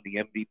not won the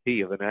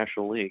MVP of the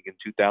National League in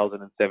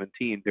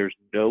 2017, there's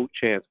no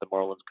chance the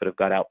Marlins could have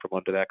got out from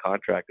under that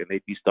contract, and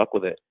they'd be stuck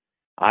with it.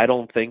 I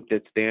don't think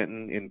that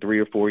Stanton in 3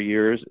 or 4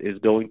 years is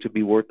going to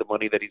be worth the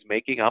money that he's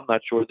making. I'm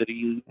not sure that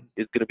he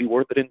is going to be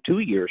worth it in 2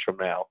 years from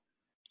now.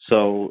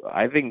 So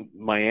I think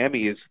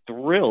Miami is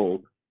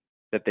thrilled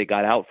that they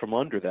got out from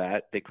under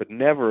that. They could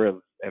never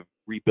have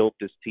rebuilt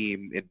this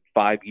team in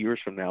 5 years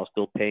from now,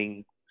 still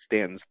paying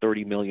Stanton's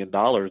 $30 million.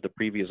 The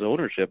previous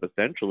ownership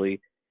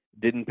essentially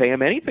didn't pay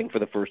him anything for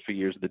the first few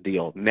years of the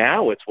deal.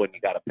 Now it's when you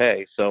got to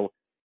pay. So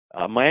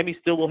Miami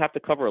still will have to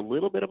cover a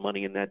little bit of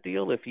money in that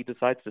deal if he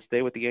decides to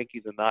stay with the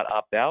Yankees and not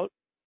opt out.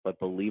 But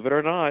believe it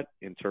or not,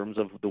 in terms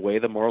of the way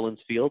the Marlins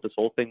feel, this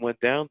whole thing went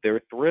down,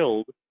 they're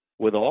thrilled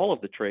with all of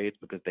the trades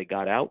because they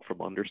got out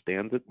from under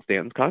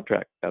Stanton's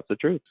contract. That's the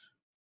truth.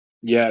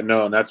 Yeah,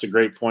 no, and that's a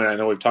great point. I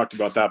know we've talked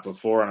about that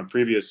before on a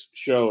previous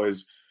show,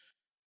 is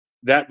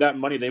that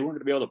money, they weren't going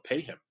to be able to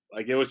pay him.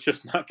 Like, it was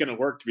just not going to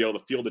work to be able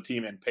to field a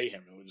team and pay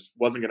him. It just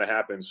wasn't going to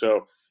happen.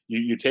 So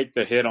you take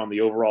the hit on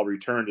the overall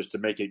return just to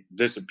make it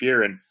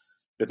disappear. And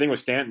the thing with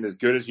Stanton, as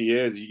good as he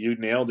is, you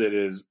nailed it,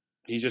 is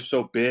he's just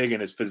so big,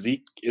 and his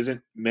physique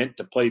isn't meant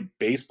to play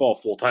baseball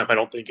full time, I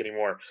don't think,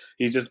 anymore.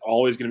 He's just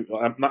always going to –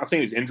 I'm not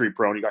saying he's injury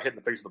prone. He got hit in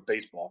the face with a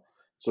baseball,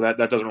 so that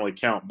doesn't really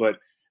count. But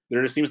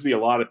there just seems to be a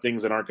lot of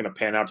things that aren't going to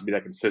pan out to be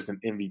that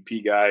consistent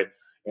MVP guy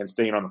and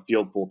staying on the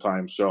field full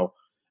time. So,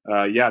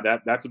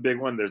 that's a big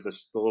one. There's the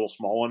little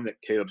small one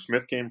that Caleb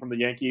Smith came from the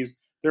Yankees.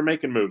 They're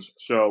making moves,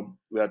 so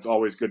that's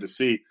always good to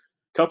see.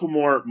 Couple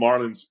more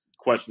Marlins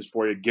questions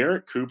for you.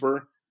 Garrett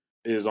Cooper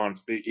is on.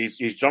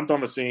 He's jumped on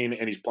the scene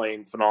and he's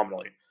playing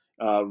phenomenally.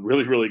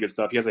 Really, really good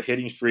stuff. He has a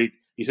hitting streak.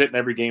 He's hitting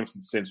every game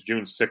since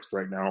June 6th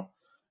right now,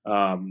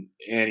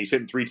 and he's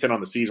hitting 310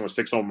 on the season with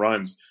 6 home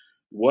runs.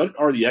 What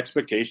are the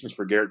expectations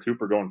for Garrett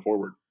Cooper going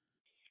forward?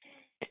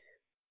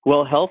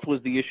 Well, health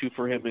was the issue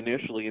for him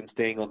initially in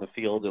staying on the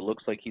field. It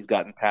looks like he's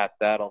gotten past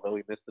that, although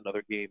he missed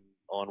another game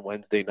on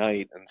Wednesday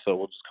night, and so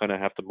we'll just kind of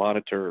have to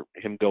monitor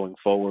him going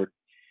forward.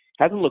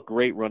 Hasn't looked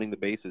great running the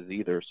bases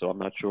either, so I'm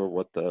not sure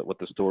what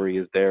the story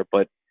is there.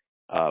 But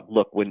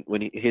look, when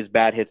his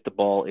bat hits the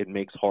ball, it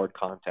makes hard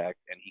contact,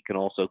 and he can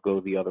also go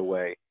the other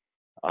way.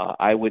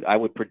 I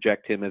would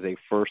project him as a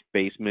first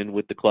baseman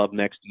with the club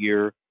next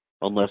year,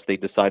 unless they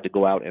decide to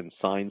go out and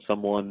sign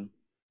someone.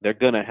 The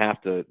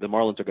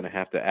Marlins are going to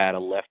have to add a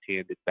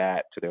left-handed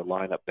bat to their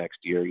lineup next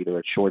year, either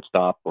at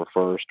shortstop or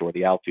first or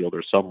the outfield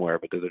or somewhere,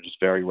 because they're just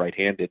very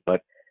right-handed.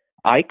 But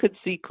I could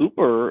see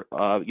Cooper,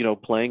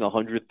 playing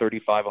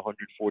 135,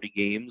 140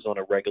 games on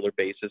a regular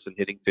basis and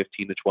hitting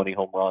 15 to 20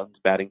 home runs,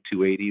 batting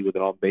 .280 with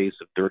an on-base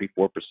of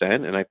 34%.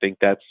 And I think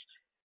that's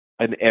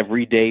an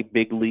everyday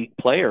big league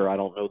player. I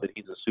don't know that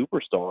he's a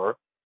superstar,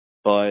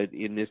 but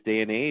in this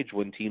day and age,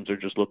 when teams are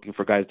just looking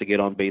for guys to get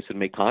on base and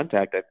make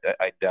contact,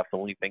 I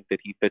definitely think that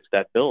he fits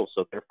that bill.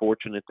 So they're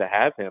fortunate to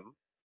have him.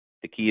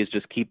 The key is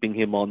just keeping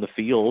him on the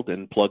field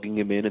and plugging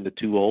him in the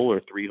 2-hole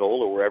or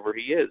 3-hole or wherever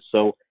he is.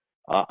 So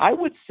I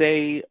would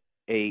say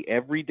a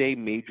everyday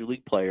major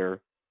league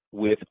player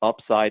with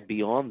upside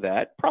beyond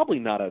that. Probably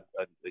not a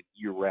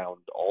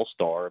year-round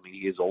all-star. I mean,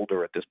 he is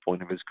older at this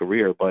point of his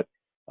career, but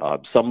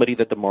somebody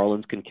that the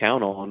Marlins can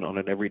count on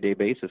an everyday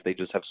basis. They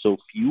just have so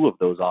few of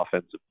those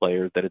offensive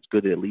players that it's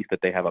good at least that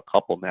they have a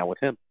couple now with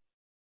him.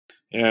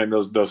 And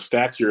those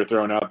stats you're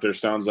throwing out there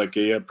sounds like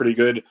a pretty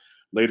good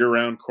later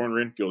round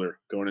corner infielder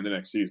going into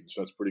next season.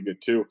 So that's pretty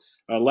good too.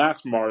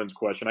 Last Marlins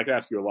question. I could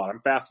ask you a lot. I'm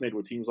fascinated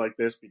with teams like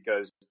this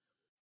because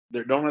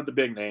they don't have the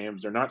big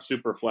names. They're not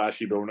super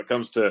flashy, but when it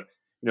comes to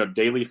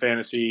daily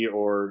fantasy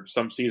or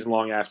some season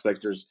long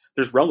aspects,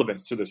 there's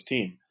relevance to this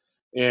team.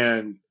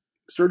 And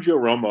Sergio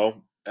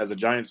Romo, as a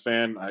Giants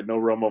fan, I know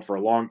Romo for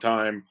a long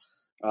time.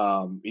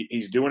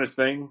 He's doing his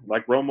thing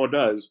like Romo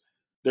does.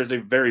 There's a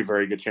very,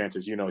 very good chance,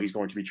 as you know, he's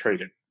going to be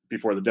traded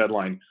before the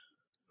deadline.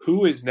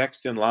 Who is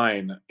next in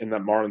line in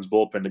that Marlins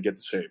bullpen to get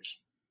the saves?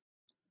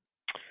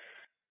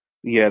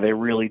 Yeah, they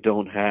really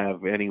don't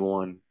have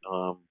anyone.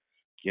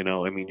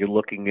 You're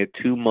looking at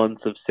 2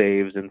 months of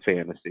saves in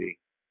fantasy.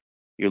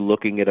 You're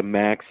looking at a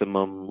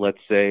maximum, let's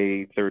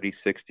say 30,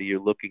 60. You're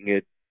looking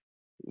at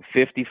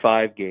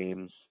 55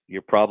 games.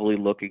 You're probably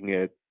looking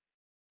at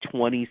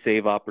 20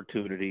 save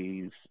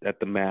opportunities at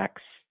the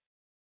max,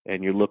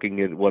 and you're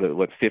looking at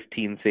what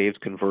 15 saves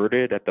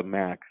converted at the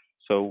max.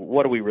 So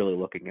what are we really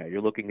looking at?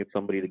 You're looking at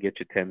somebody to get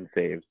you 10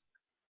 saves.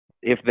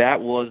 If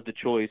that was the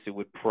choice, it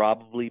would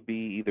probably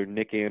be either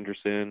Nick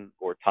Anderson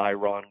or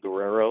Tyron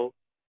Guerrero.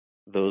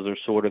 Those are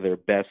sort of their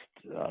best,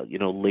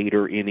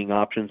 later inning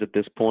options at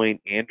this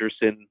point.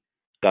 Anderson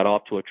got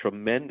off to a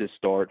tremendous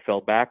start, fell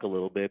back a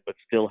little bit, but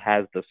still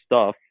has the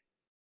stuff.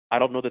 I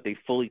don't know that they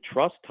fully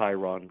trust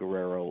Tyron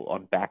Guerrero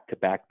on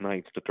back-to-back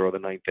nights to throw the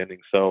ninth inning.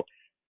 So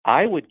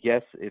I would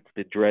guess it's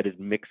the dreaded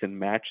mix and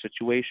match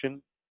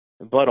situation.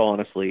 But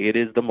honestly, it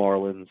is the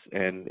Marlins,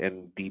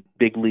 and the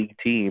big league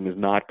team is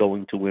not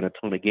going to win a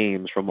ton of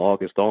games from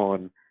August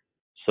on.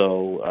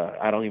 So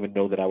I don't even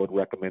know that I would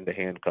recommend a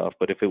handcuff.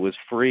 But if it was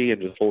free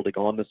and just holding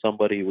on to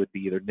somebody, it would be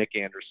either Nick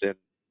Anderson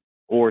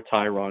or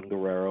Tyron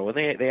Guerrero. And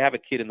they have a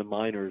kid in the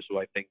minors who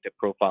I think that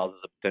profiles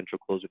as a potential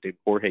closer named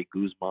Jorge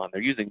Guzman.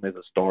 They're using him as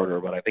a starter,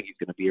 but I think he's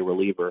going to be a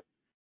reliever.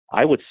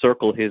 I would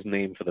circle his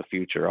name for the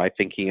future. I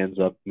think he ends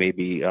up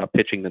maybe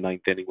pitching the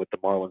ninth inning with the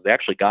Marlins. They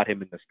actually got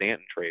him in the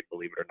Stanton trade,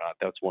 believe it or not.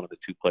 That's one of the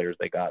 2 players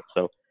they got.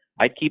 So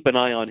I'd keep an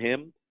eye on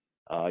him.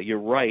 You're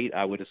right.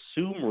 I would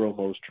assume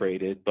Romo's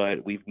traded,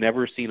 but we've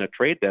never seen a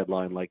trade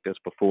deadline like this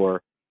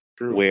before.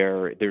 True.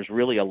 Where there's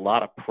really a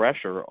lot of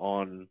pressure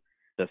on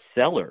the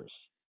sellers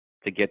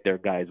to get their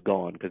guys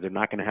gone because they're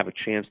not going to have a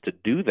chance to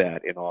do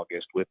that in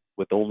August with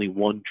only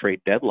one trade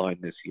deadline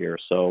this year.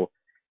 So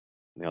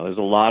There's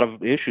a lot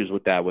of issues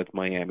with that with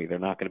Miami. They're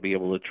not going to be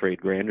able to trade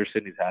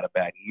Granderson. He's had a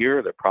bad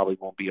year. They probably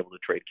won't be able to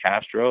trade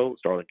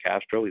Starlin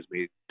Castro. He's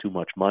made too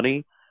much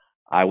money.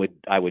 I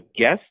would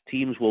guess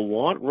teams will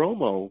want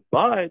Romo,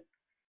 but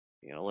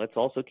let's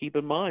also keep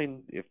in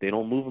mind if they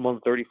don't move him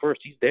on the 31st,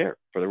 he's there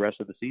for the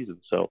rest of the season.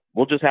 So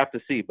we'll just have to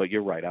see. But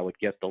you're right. I would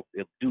guess they'll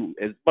do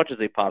as much as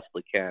they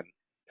possibly can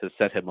to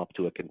set him up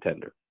to a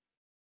contender.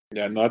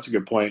 Yeah, no, that's a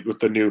good point with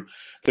the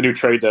new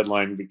trade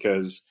deadline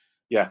because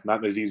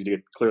not as easy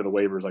to clear the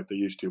waivers like they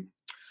used to.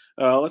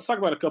 Let's talk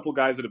about a couple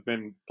guys that have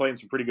been playing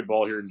some pretty good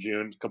ball here in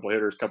June. A couple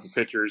hitters, a couple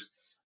pitchers.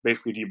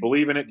 Basically, do you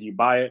believe in it? Do you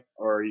buy it?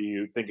 Or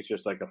you think it's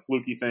just like a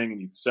fluky thing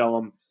and you'd sell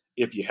them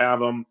if you have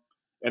them?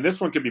 And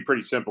this one could be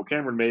pretty simple.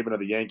 Cameron Maybin of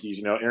the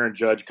Yankees, Aaron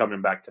Judge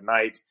coming back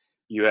tonight.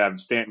 You have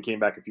Stanton came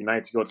back a few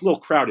nights ago. It's a little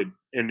crowded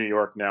in New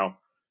York now.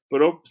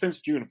 But since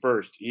June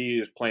 1st, he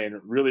is playing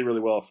really, really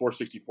well.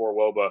 464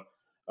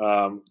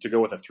 WOBA to go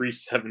with a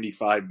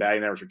 375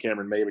 batting average for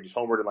Cameron Maybin. He's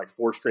homered in like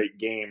 4 straight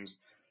games.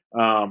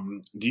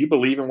 Do you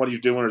believe in what he's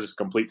doing, or is it a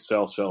complete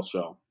sell?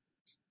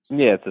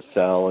 Yeah, it's a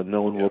sell, and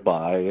no one will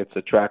buy. It's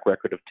a track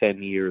record of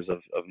 10 years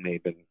of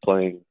Maybin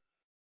playing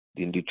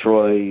in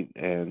Detroit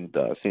and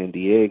San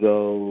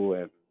Diego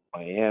and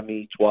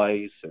Miami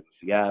twice and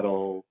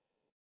Seattle,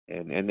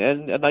 and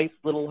a nice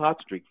little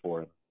hot streak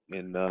for him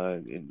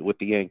with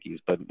the Yankees.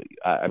 But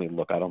I mean,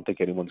 look, I don't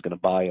think anyone's going to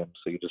buy him,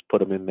 so you just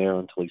put him in there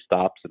until he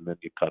stops, and then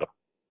you cut him.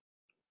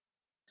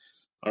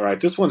 All right,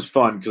 this one's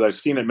fun because I've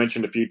seen it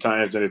mentioned a few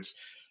times, and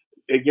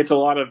it gets a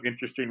lot of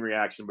interesting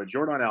reaction. But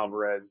Jordan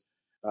Alvarez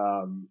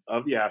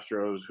of the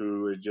Astros,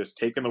 who has just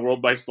taken the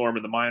world by storm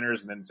in the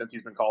minors, and then since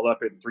he's been called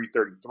up at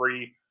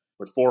 333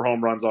 with 4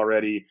 home runs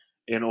already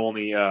in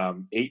only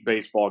 8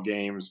 baseball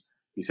games.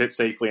 He's hit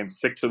safely in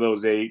 6 of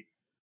those 8.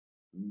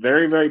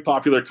 Very, very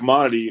popular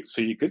commodity,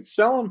 so you could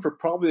sell him for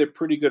probably a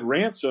pretty good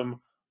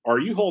ransom. Are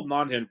you holding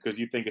on to him because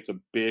you think it's a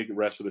big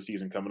rest of the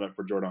season coming up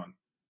for Jordan?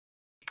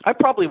 I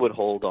probably would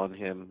hold on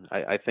him.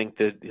 I think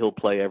that he'll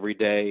play every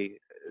day.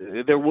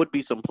 There would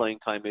be some playing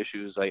time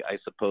issues. I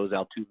suppose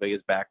Altuve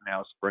is back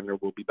now. Springer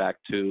will be back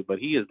too. But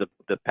he is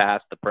the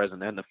past, the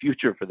present, and the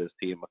future for this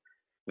team.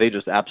 They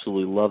just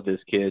absolutely love this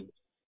kid.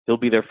 He'll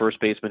be their first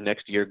baseman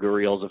next year.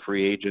 Gurriel's a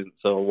free agent.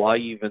 So why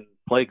even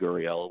play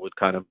Gurriel would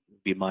kind of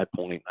be my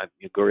point.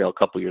 Gurriel a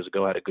couple years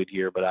ago had a good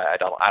year, but I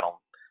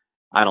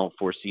don't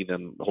foresee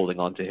them holding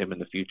on to him in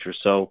the future.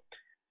 So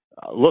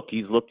look,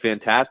 he's looked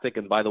fantastic.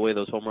 And by the way,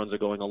 those home runs are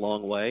going a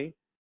long way.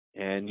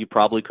 And you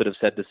probably could have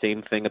said the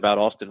same thing about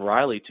Austin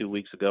Riley 2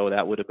 weeks ago.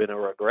 That would have been a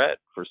regret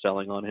for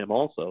selling on him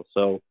also.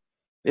 So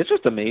it's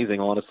just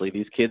amazing, honestly.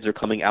 These kids are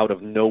coming out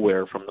of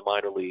nowhere from the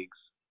minor leagues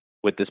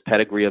with this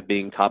pedigree of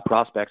being top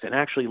prospects and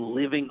actually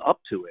living up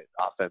to it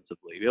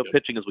offensively.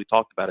 Pitching, as we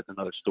talked about, it's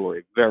another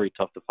story. Very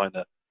tough to find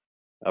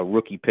a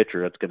rookie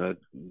pitcher that's going to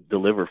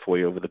deliver for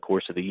you over the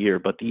course of the year.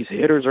 But these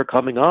hitters are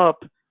coming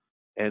up,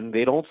 and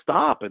they don't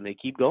stop, and they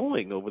keep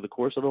going over the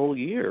course of the whole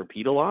year.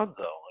 Pete Alonso,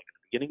 like at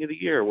the beginning of the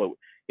year,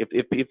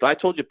 if I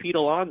told you Pete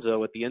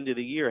Alonso at the end of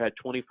the year had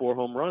 24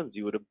 home runs,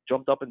 you would have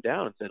jumped up and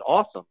down and said,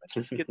 awesome.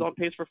 This kid's on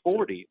pace for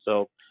 40.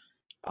 So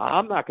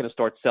I'm not going to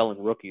start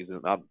selling rookies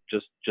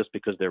just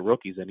because they're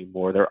rookies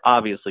anymore. They're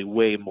obviously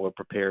way more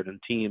prepared, and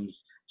teams,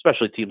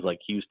 especially teams like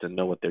Houston,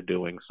 know what they're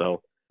doing.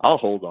 So I'll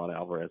hold on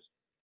Alvarez.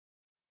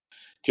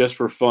 Just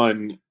for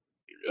fun,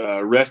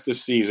 rest of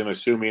season,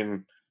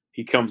 assuming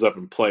he comes up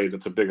and plays,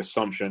 that's a big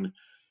assumption.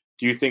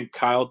 Do you think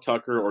Kyle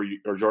Tucker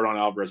or Jordan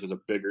Alvarez has a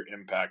bigger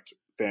impact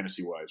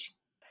fantasy-wise?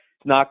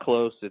 It's not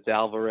close. It's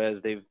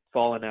Alvarez. They've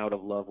fallen out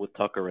of love with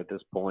Tucker at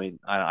this point.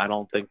 I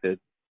don't think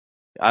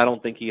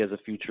he has a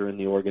future in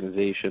the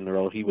organization, or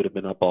else he would have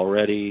been up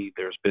already.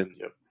 There's been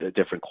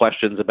different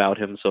questions about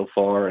him so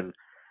far. And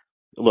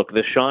look,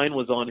 the shine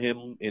was on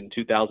him in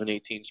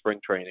 2018 spring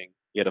training.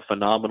 He had a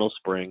phenomenal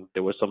spring.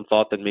 There was some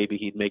thought that maybe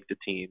he'd make the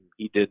team.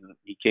 He didn't.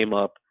 He came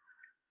up,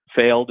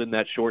 failed in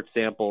that short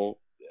sample.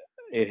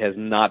 It has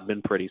not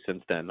been pretty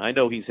since then. I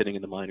know he's hitting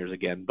in the minors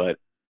again, but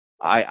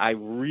I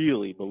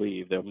really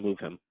believe they'll move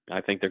him.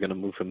 I think they're going to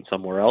move him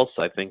somewhere else.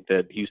 I think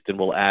that Houston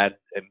will add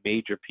a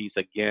major piece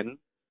again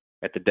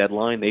at the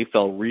deadline. They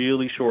fell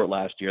really short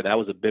last year. That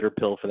was a bitter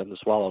pill for them to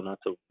swallow, not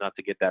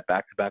to get that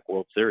back-to-back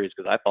World Series,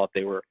 because I thought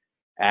they were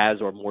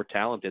as or more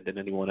talented than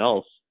anyone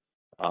else.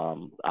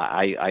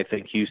 I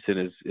think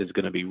Houston is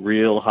going to be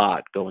real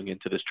hot going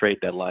into this trade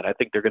deadline. I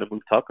think they're going to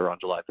move Tucker on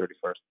July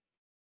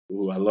 31st.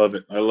 Ooh, I love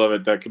it.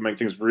 That could make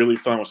things really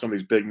fun with some of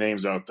these big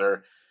names out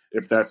there.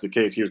 If that's the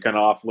case, he was kind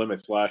of off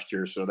limits last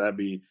year, so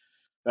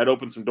that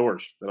opens some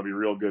doors. That'll be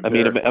real good.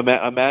 Mean,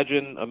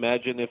 imagine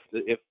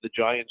if the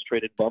Giants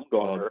traded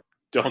Bumgarner.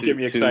 Don't get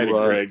me excited,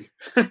 Greg.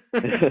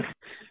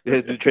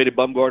 They traded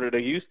Bumgarner to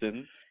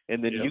Houston,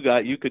 and then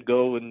you could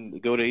go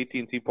to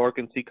AT&T Park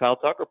and see Kyle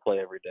Tucker play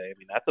every day. I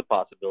mean, that's a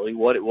possibility.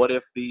 What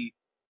if the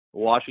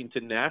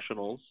Washington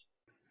Nationals,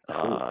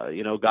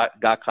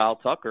 got Kyle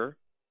Tucker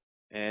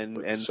and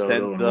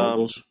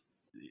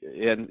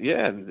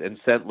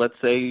sent, let's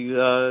say,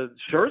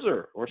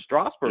 Scherzer or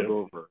Strasburg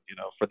over,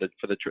 for the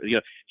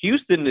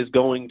Houston is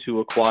going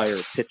to acquire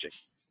pitching.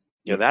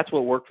 You know, that's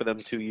what worked for them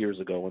 2 years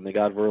ago when they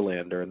got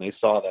Verlander, and they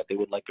saw that they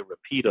would like a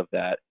repeat of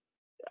that.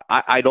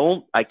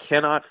 I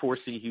cannot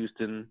foresee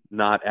Houston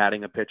not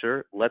adding a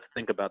pitcher. Let's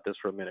think about this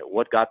for a minute.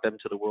 What got them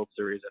to the World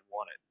Series and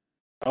won it?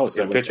 Oh, it's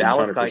that pitcher,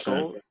 Dallas 100%.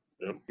 Keuchel.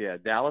 Yep. Yeah,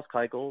 Dallas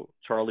Keuchel,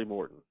 Charlie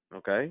Morton.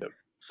 Okay, Yep.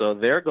 So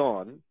they're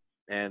gone,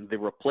 and the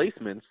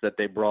replacements that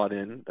they brought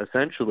in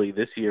essentially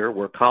this year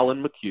were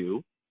Colin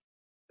McHugh,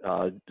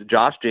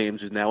 Josh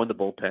James, who's now in the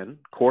bullpen,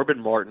 Corbin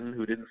Martin,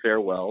 who didn't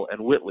fare well,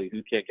 and Whitley,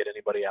 who can't get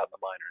anybody out in the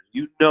minors.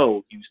 You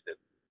know Houston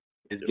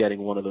is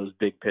getting one of those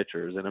big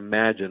pitchers, and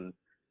imagine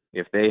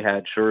if they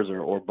had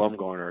Scherzer or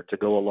Bumgarner to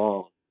go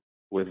along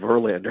with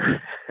Verlander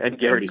and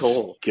Garrett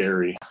Cole.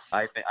 Scary.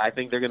 I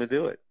think they're going to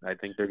do it.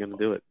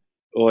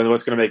 Well, and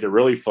what's going to make it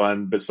really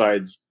fun,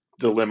 besides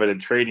the limited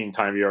trading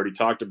time you already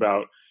talked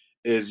about,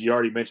 is you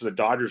already mentioned the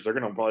Dodgers. They're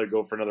going to probably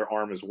go for another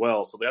arm as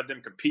well. So they have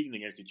them competing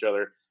against each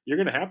other. You're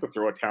going to have to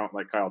throw a talent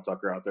like Kyle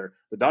Tucker out there.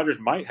 The Dodgers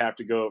might have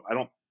to go. I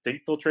don't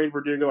think they'll trade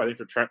Verdugo. I think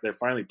they're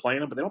finally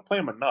playing him, but they don't play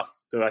him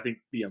enough to, I think,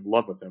 be in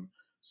love with him.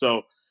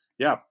 So,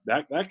 yeah,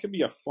 that could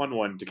be a fun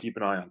one to keep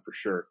an eye on for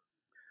sure.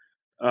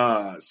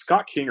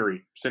 Scott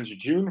Kingery, since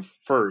June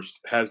 1st,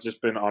 has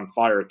just been on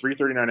fire.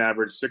 339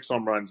 average, 6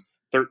 home runs,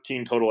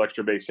 13 total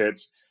extra base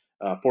hits,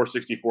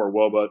 464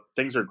 WOBA.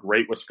 Things are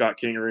great with Scott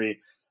Kingery.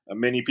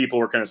 Many people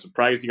were kind of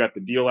surprised he got the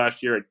deal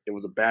last year. It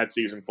was a bad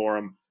season for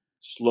him.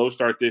 Slow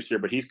start this year,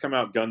 but he's come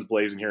out guns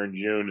blazing here in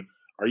June.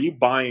 Are you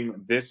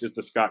buying this as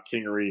the Scott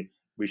Kingery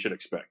we should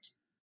expect?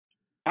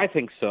 I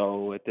think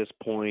so at this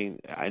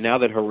point. Now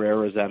that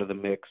Herrera's out of the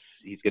mix,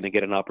 he's going to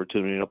get an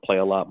opportunity to play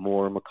a lot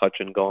more.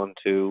 McCutchen gone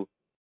too.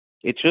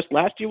 It's just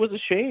last year was a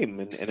shame.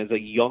 And as a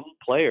young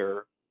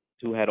player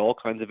who had all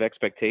kinds of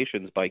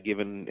expectations by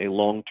given a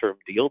long-term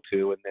deal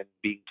to and then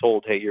being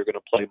told, hey, you're going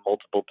to play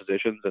multiple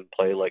positions and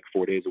play like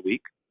 4 days a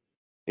week,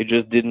 it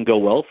just didn't go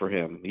well for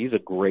him. He's a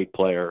great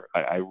player.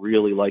 I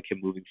really like him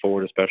moving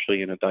forward,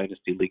 especially in a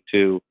Dynasty League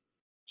too.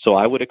 So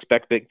I would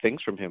expect big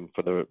things from him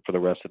for the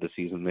rest of the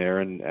season there.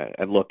 And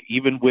look,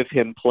 even with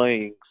him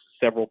playing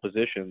several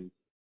positions,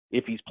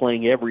 if he's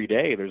playing every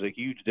day, there's a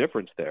huge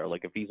difference there.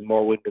 Like if he's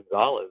Marwin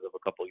Gonzalez of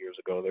a couple years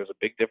ago, there's a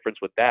big difference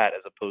with that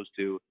as opposed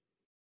to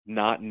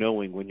not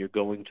knowing when you're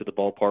going to the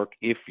ballpark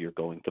if you're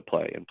going to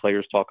play. And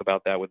players talk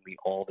about that with me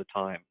all the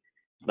time.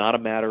 It's not a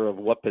matter of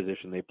what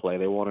position they play.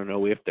 They want to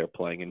know if they're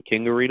playing. And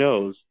Kingery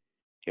knows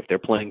if they're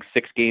playing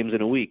 6 games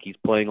in a week, he's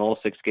playing all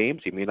 6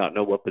 games. He may not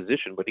know what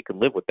position, but he can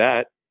live with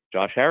that.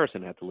 Josh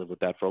Harrison had to live with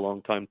that for a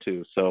long time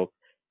too. So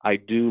I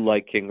do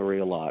like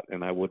Kingery a lot,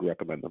 and I would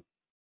recommend them.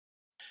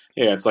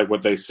 Yeah, it's like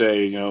what they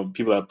say,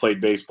 people that have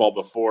played baseball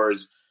before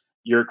is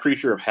you're a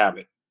creature of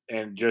habit.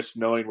 And just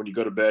knowing when you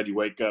go to bed, you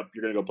wake up,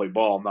 you're going to go play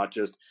ball,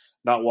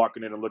 not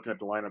walking in and looking at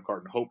the lineup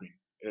card and hoping.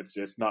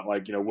 It's not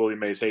like, Willie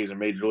Mays Hayes in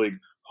Major League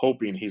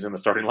hoping he's in the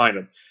starting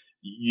lineup.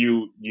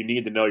 You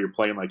need to know you're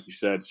playing like you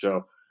said.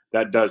 So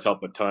that does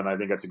help a ton. I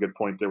think that's a good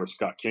point there with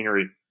Scott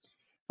Kingery.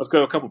 Let's go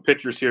to a couple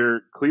pitchers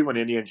here. Cleveland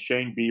Indians,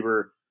 Shane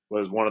Bieber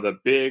was one of the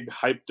big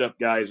hyped up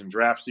guys in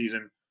draft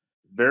season.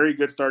 Very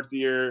good start to the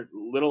year,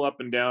 little up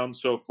and down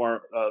so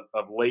far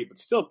of late, but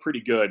still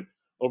pretty good.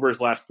 Over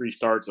his last 3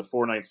 starts, a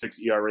 4.96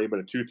 ERA, but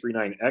a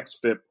 2.39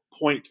 xFIP.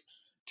 Point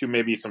to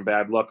maybe some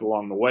bad luck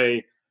along the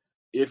way.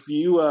 If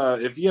you have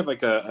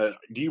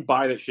do you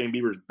buy that Shane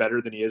Bieber's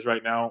better than he is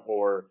right now,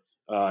 or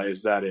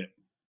is that it?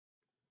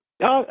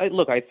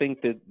 Look, I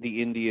think that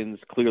the Indians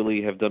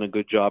clearly have done a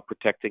good job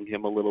protecting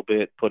him a little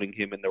bit, putting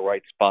him in the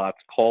right spots.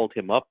 Called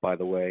him up, by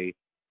the way,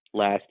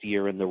 last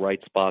year in the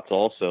right spots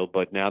also,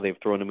 but now they've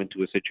thrown him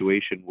into a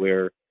situation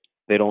where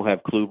they don't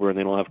have Kluber and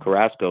they don't have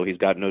Carrasco. He's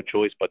got no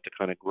choice but to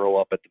kind of grow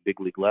up at the big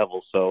league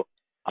level. So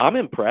I'm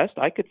impressed.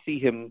 I could see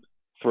him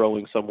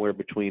throwing somewhere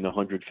between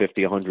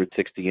 150,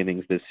 160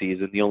 innings this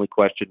season. The only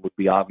question would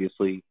be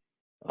obviously,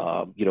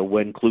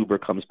 when Kluber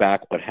comes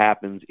back, what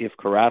happens? If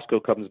Carrasco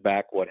comes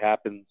back, what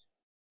happens?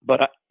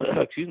 But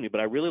I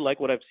really like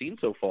what I've seen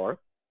so far.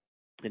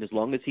 And as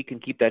long as he can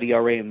keep that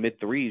ERA in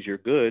mid-3s, you're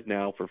good.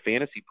 Now, for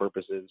fantasy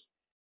purposes,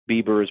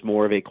 Bieber is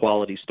more of a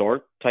quality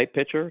start type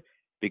pitcher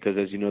because,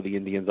 as you know, the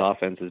Indians'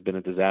 offense has been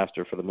a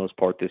disaster for the most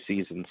part this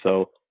season.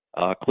 So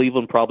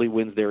Cleveland probably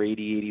wins their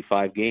 80,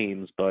 85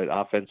 games, but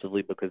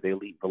offensively, because they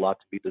leave a lot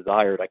to be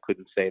desired, I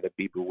couldn't say that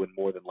Bieber will win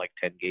more than like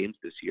 10 games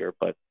this year.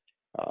 But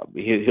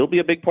he'll be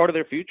a big part of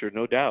their future,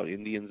 no doubt.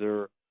 Indians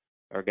are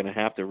going to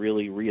have to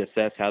really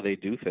reassess how they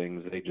do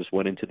things. They just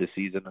went into the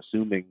season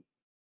assuming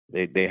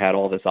they had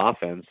all this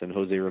offense, and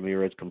Jose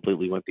Ramirez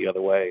completely went the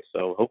other way.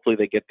 So hopefully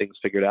they get things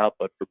figured out.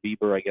 But for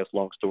Bieber, I guess,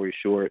 long story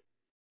short,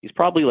 he's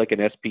probably like an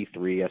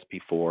SP3,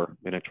 SP4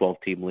 in a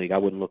 12-team league. I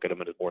wouldn't look at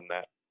him as more than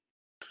that.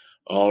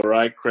 All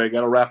right, Craig,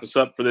 that'll wrap us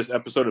up for this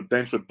episode of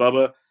Bench with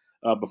Bubba.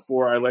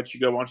 Before I let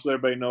you go, why don't you let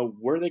everybody know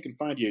where they can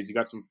find you? You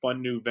got some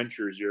fun new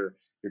ventures you're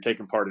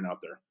taking part in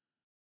out there.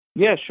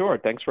 Yeah, sure.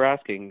 Thanks for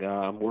asking.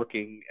 I'm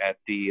working at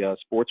the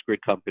Sports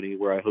Grid Company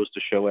where I host a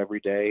show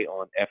every day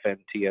on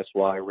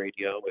FNTSY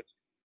radio. It's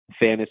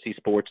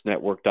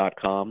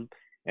fantasysportsnetwork.com.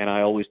 And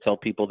I always tell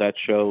people that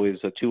show is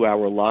a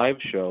 2-hour live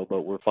show,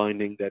 but we're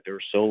finding that there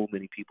are so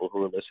many people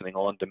who are listening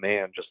on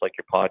demand, just like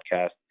your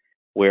podcast,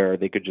 where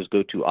they could just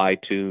go to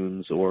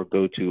iTunes or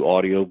go to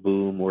Audio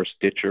Boom or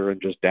Stitcher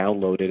and just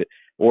download it.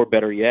 Or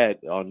better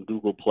yet, on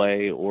Google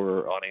Play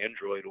or on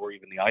Android or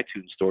even the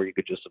iTunes store, you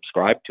could just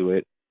subscribe to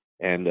it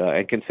and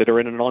consider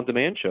it an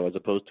on-demand show as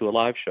opposed to a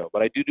live show.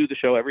 But I do the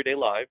show every day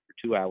live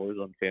for 2 hours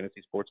on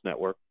Fantasy Sports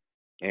Network,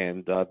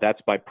 and that's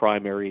my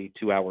primary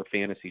 2-hour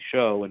fantasy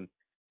show. And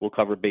we'll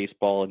cover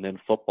baseball and then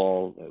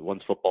football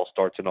once football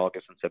starts in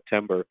August and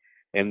September.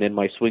 And then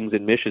my Swings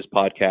and Mishes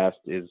podcast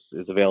is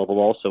available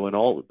also in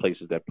all the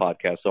places that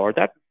podcasts are.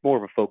 That's more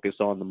of a focus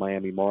on the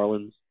Miami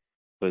Marlins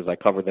because I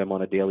cover them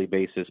on a daily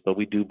basis. But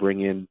we do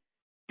bring in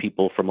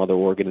people from other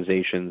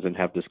organizations and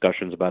have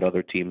discussions about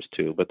other teams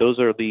too. But those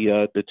are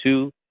the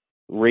two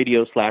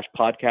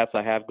radio/podcasts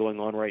I have going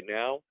on right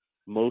now.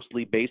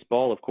 Mostly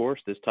baseball, of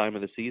course, this time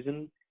of the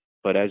season.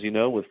 But as you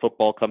know, with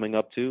football coming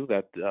up too,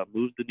 that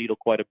moves the needle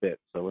quite a bit.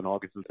 So in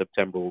August and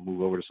September, we'll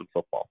move over to some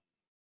football.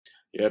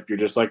 Yep, you're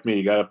just like me.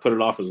 You got to put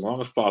it off as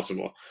long as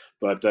possible.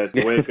 But it's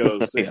the way it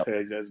goes, Yep.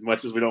 as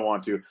much as we don't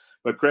want to.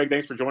 But Craig,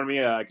 thanks for joining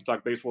me. I can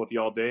talk baseball with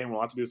you all day, and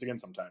we'll have to do this again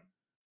sometime.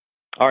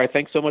 All right,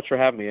 thanks so much for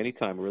having me.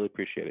 Anytime. I really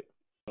appreciate it.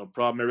 No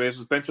problem. Everybody, this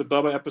was Bench with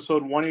Bubba,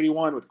 episode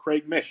 181 with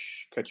Craig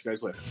Mish. Catch you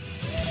guys later.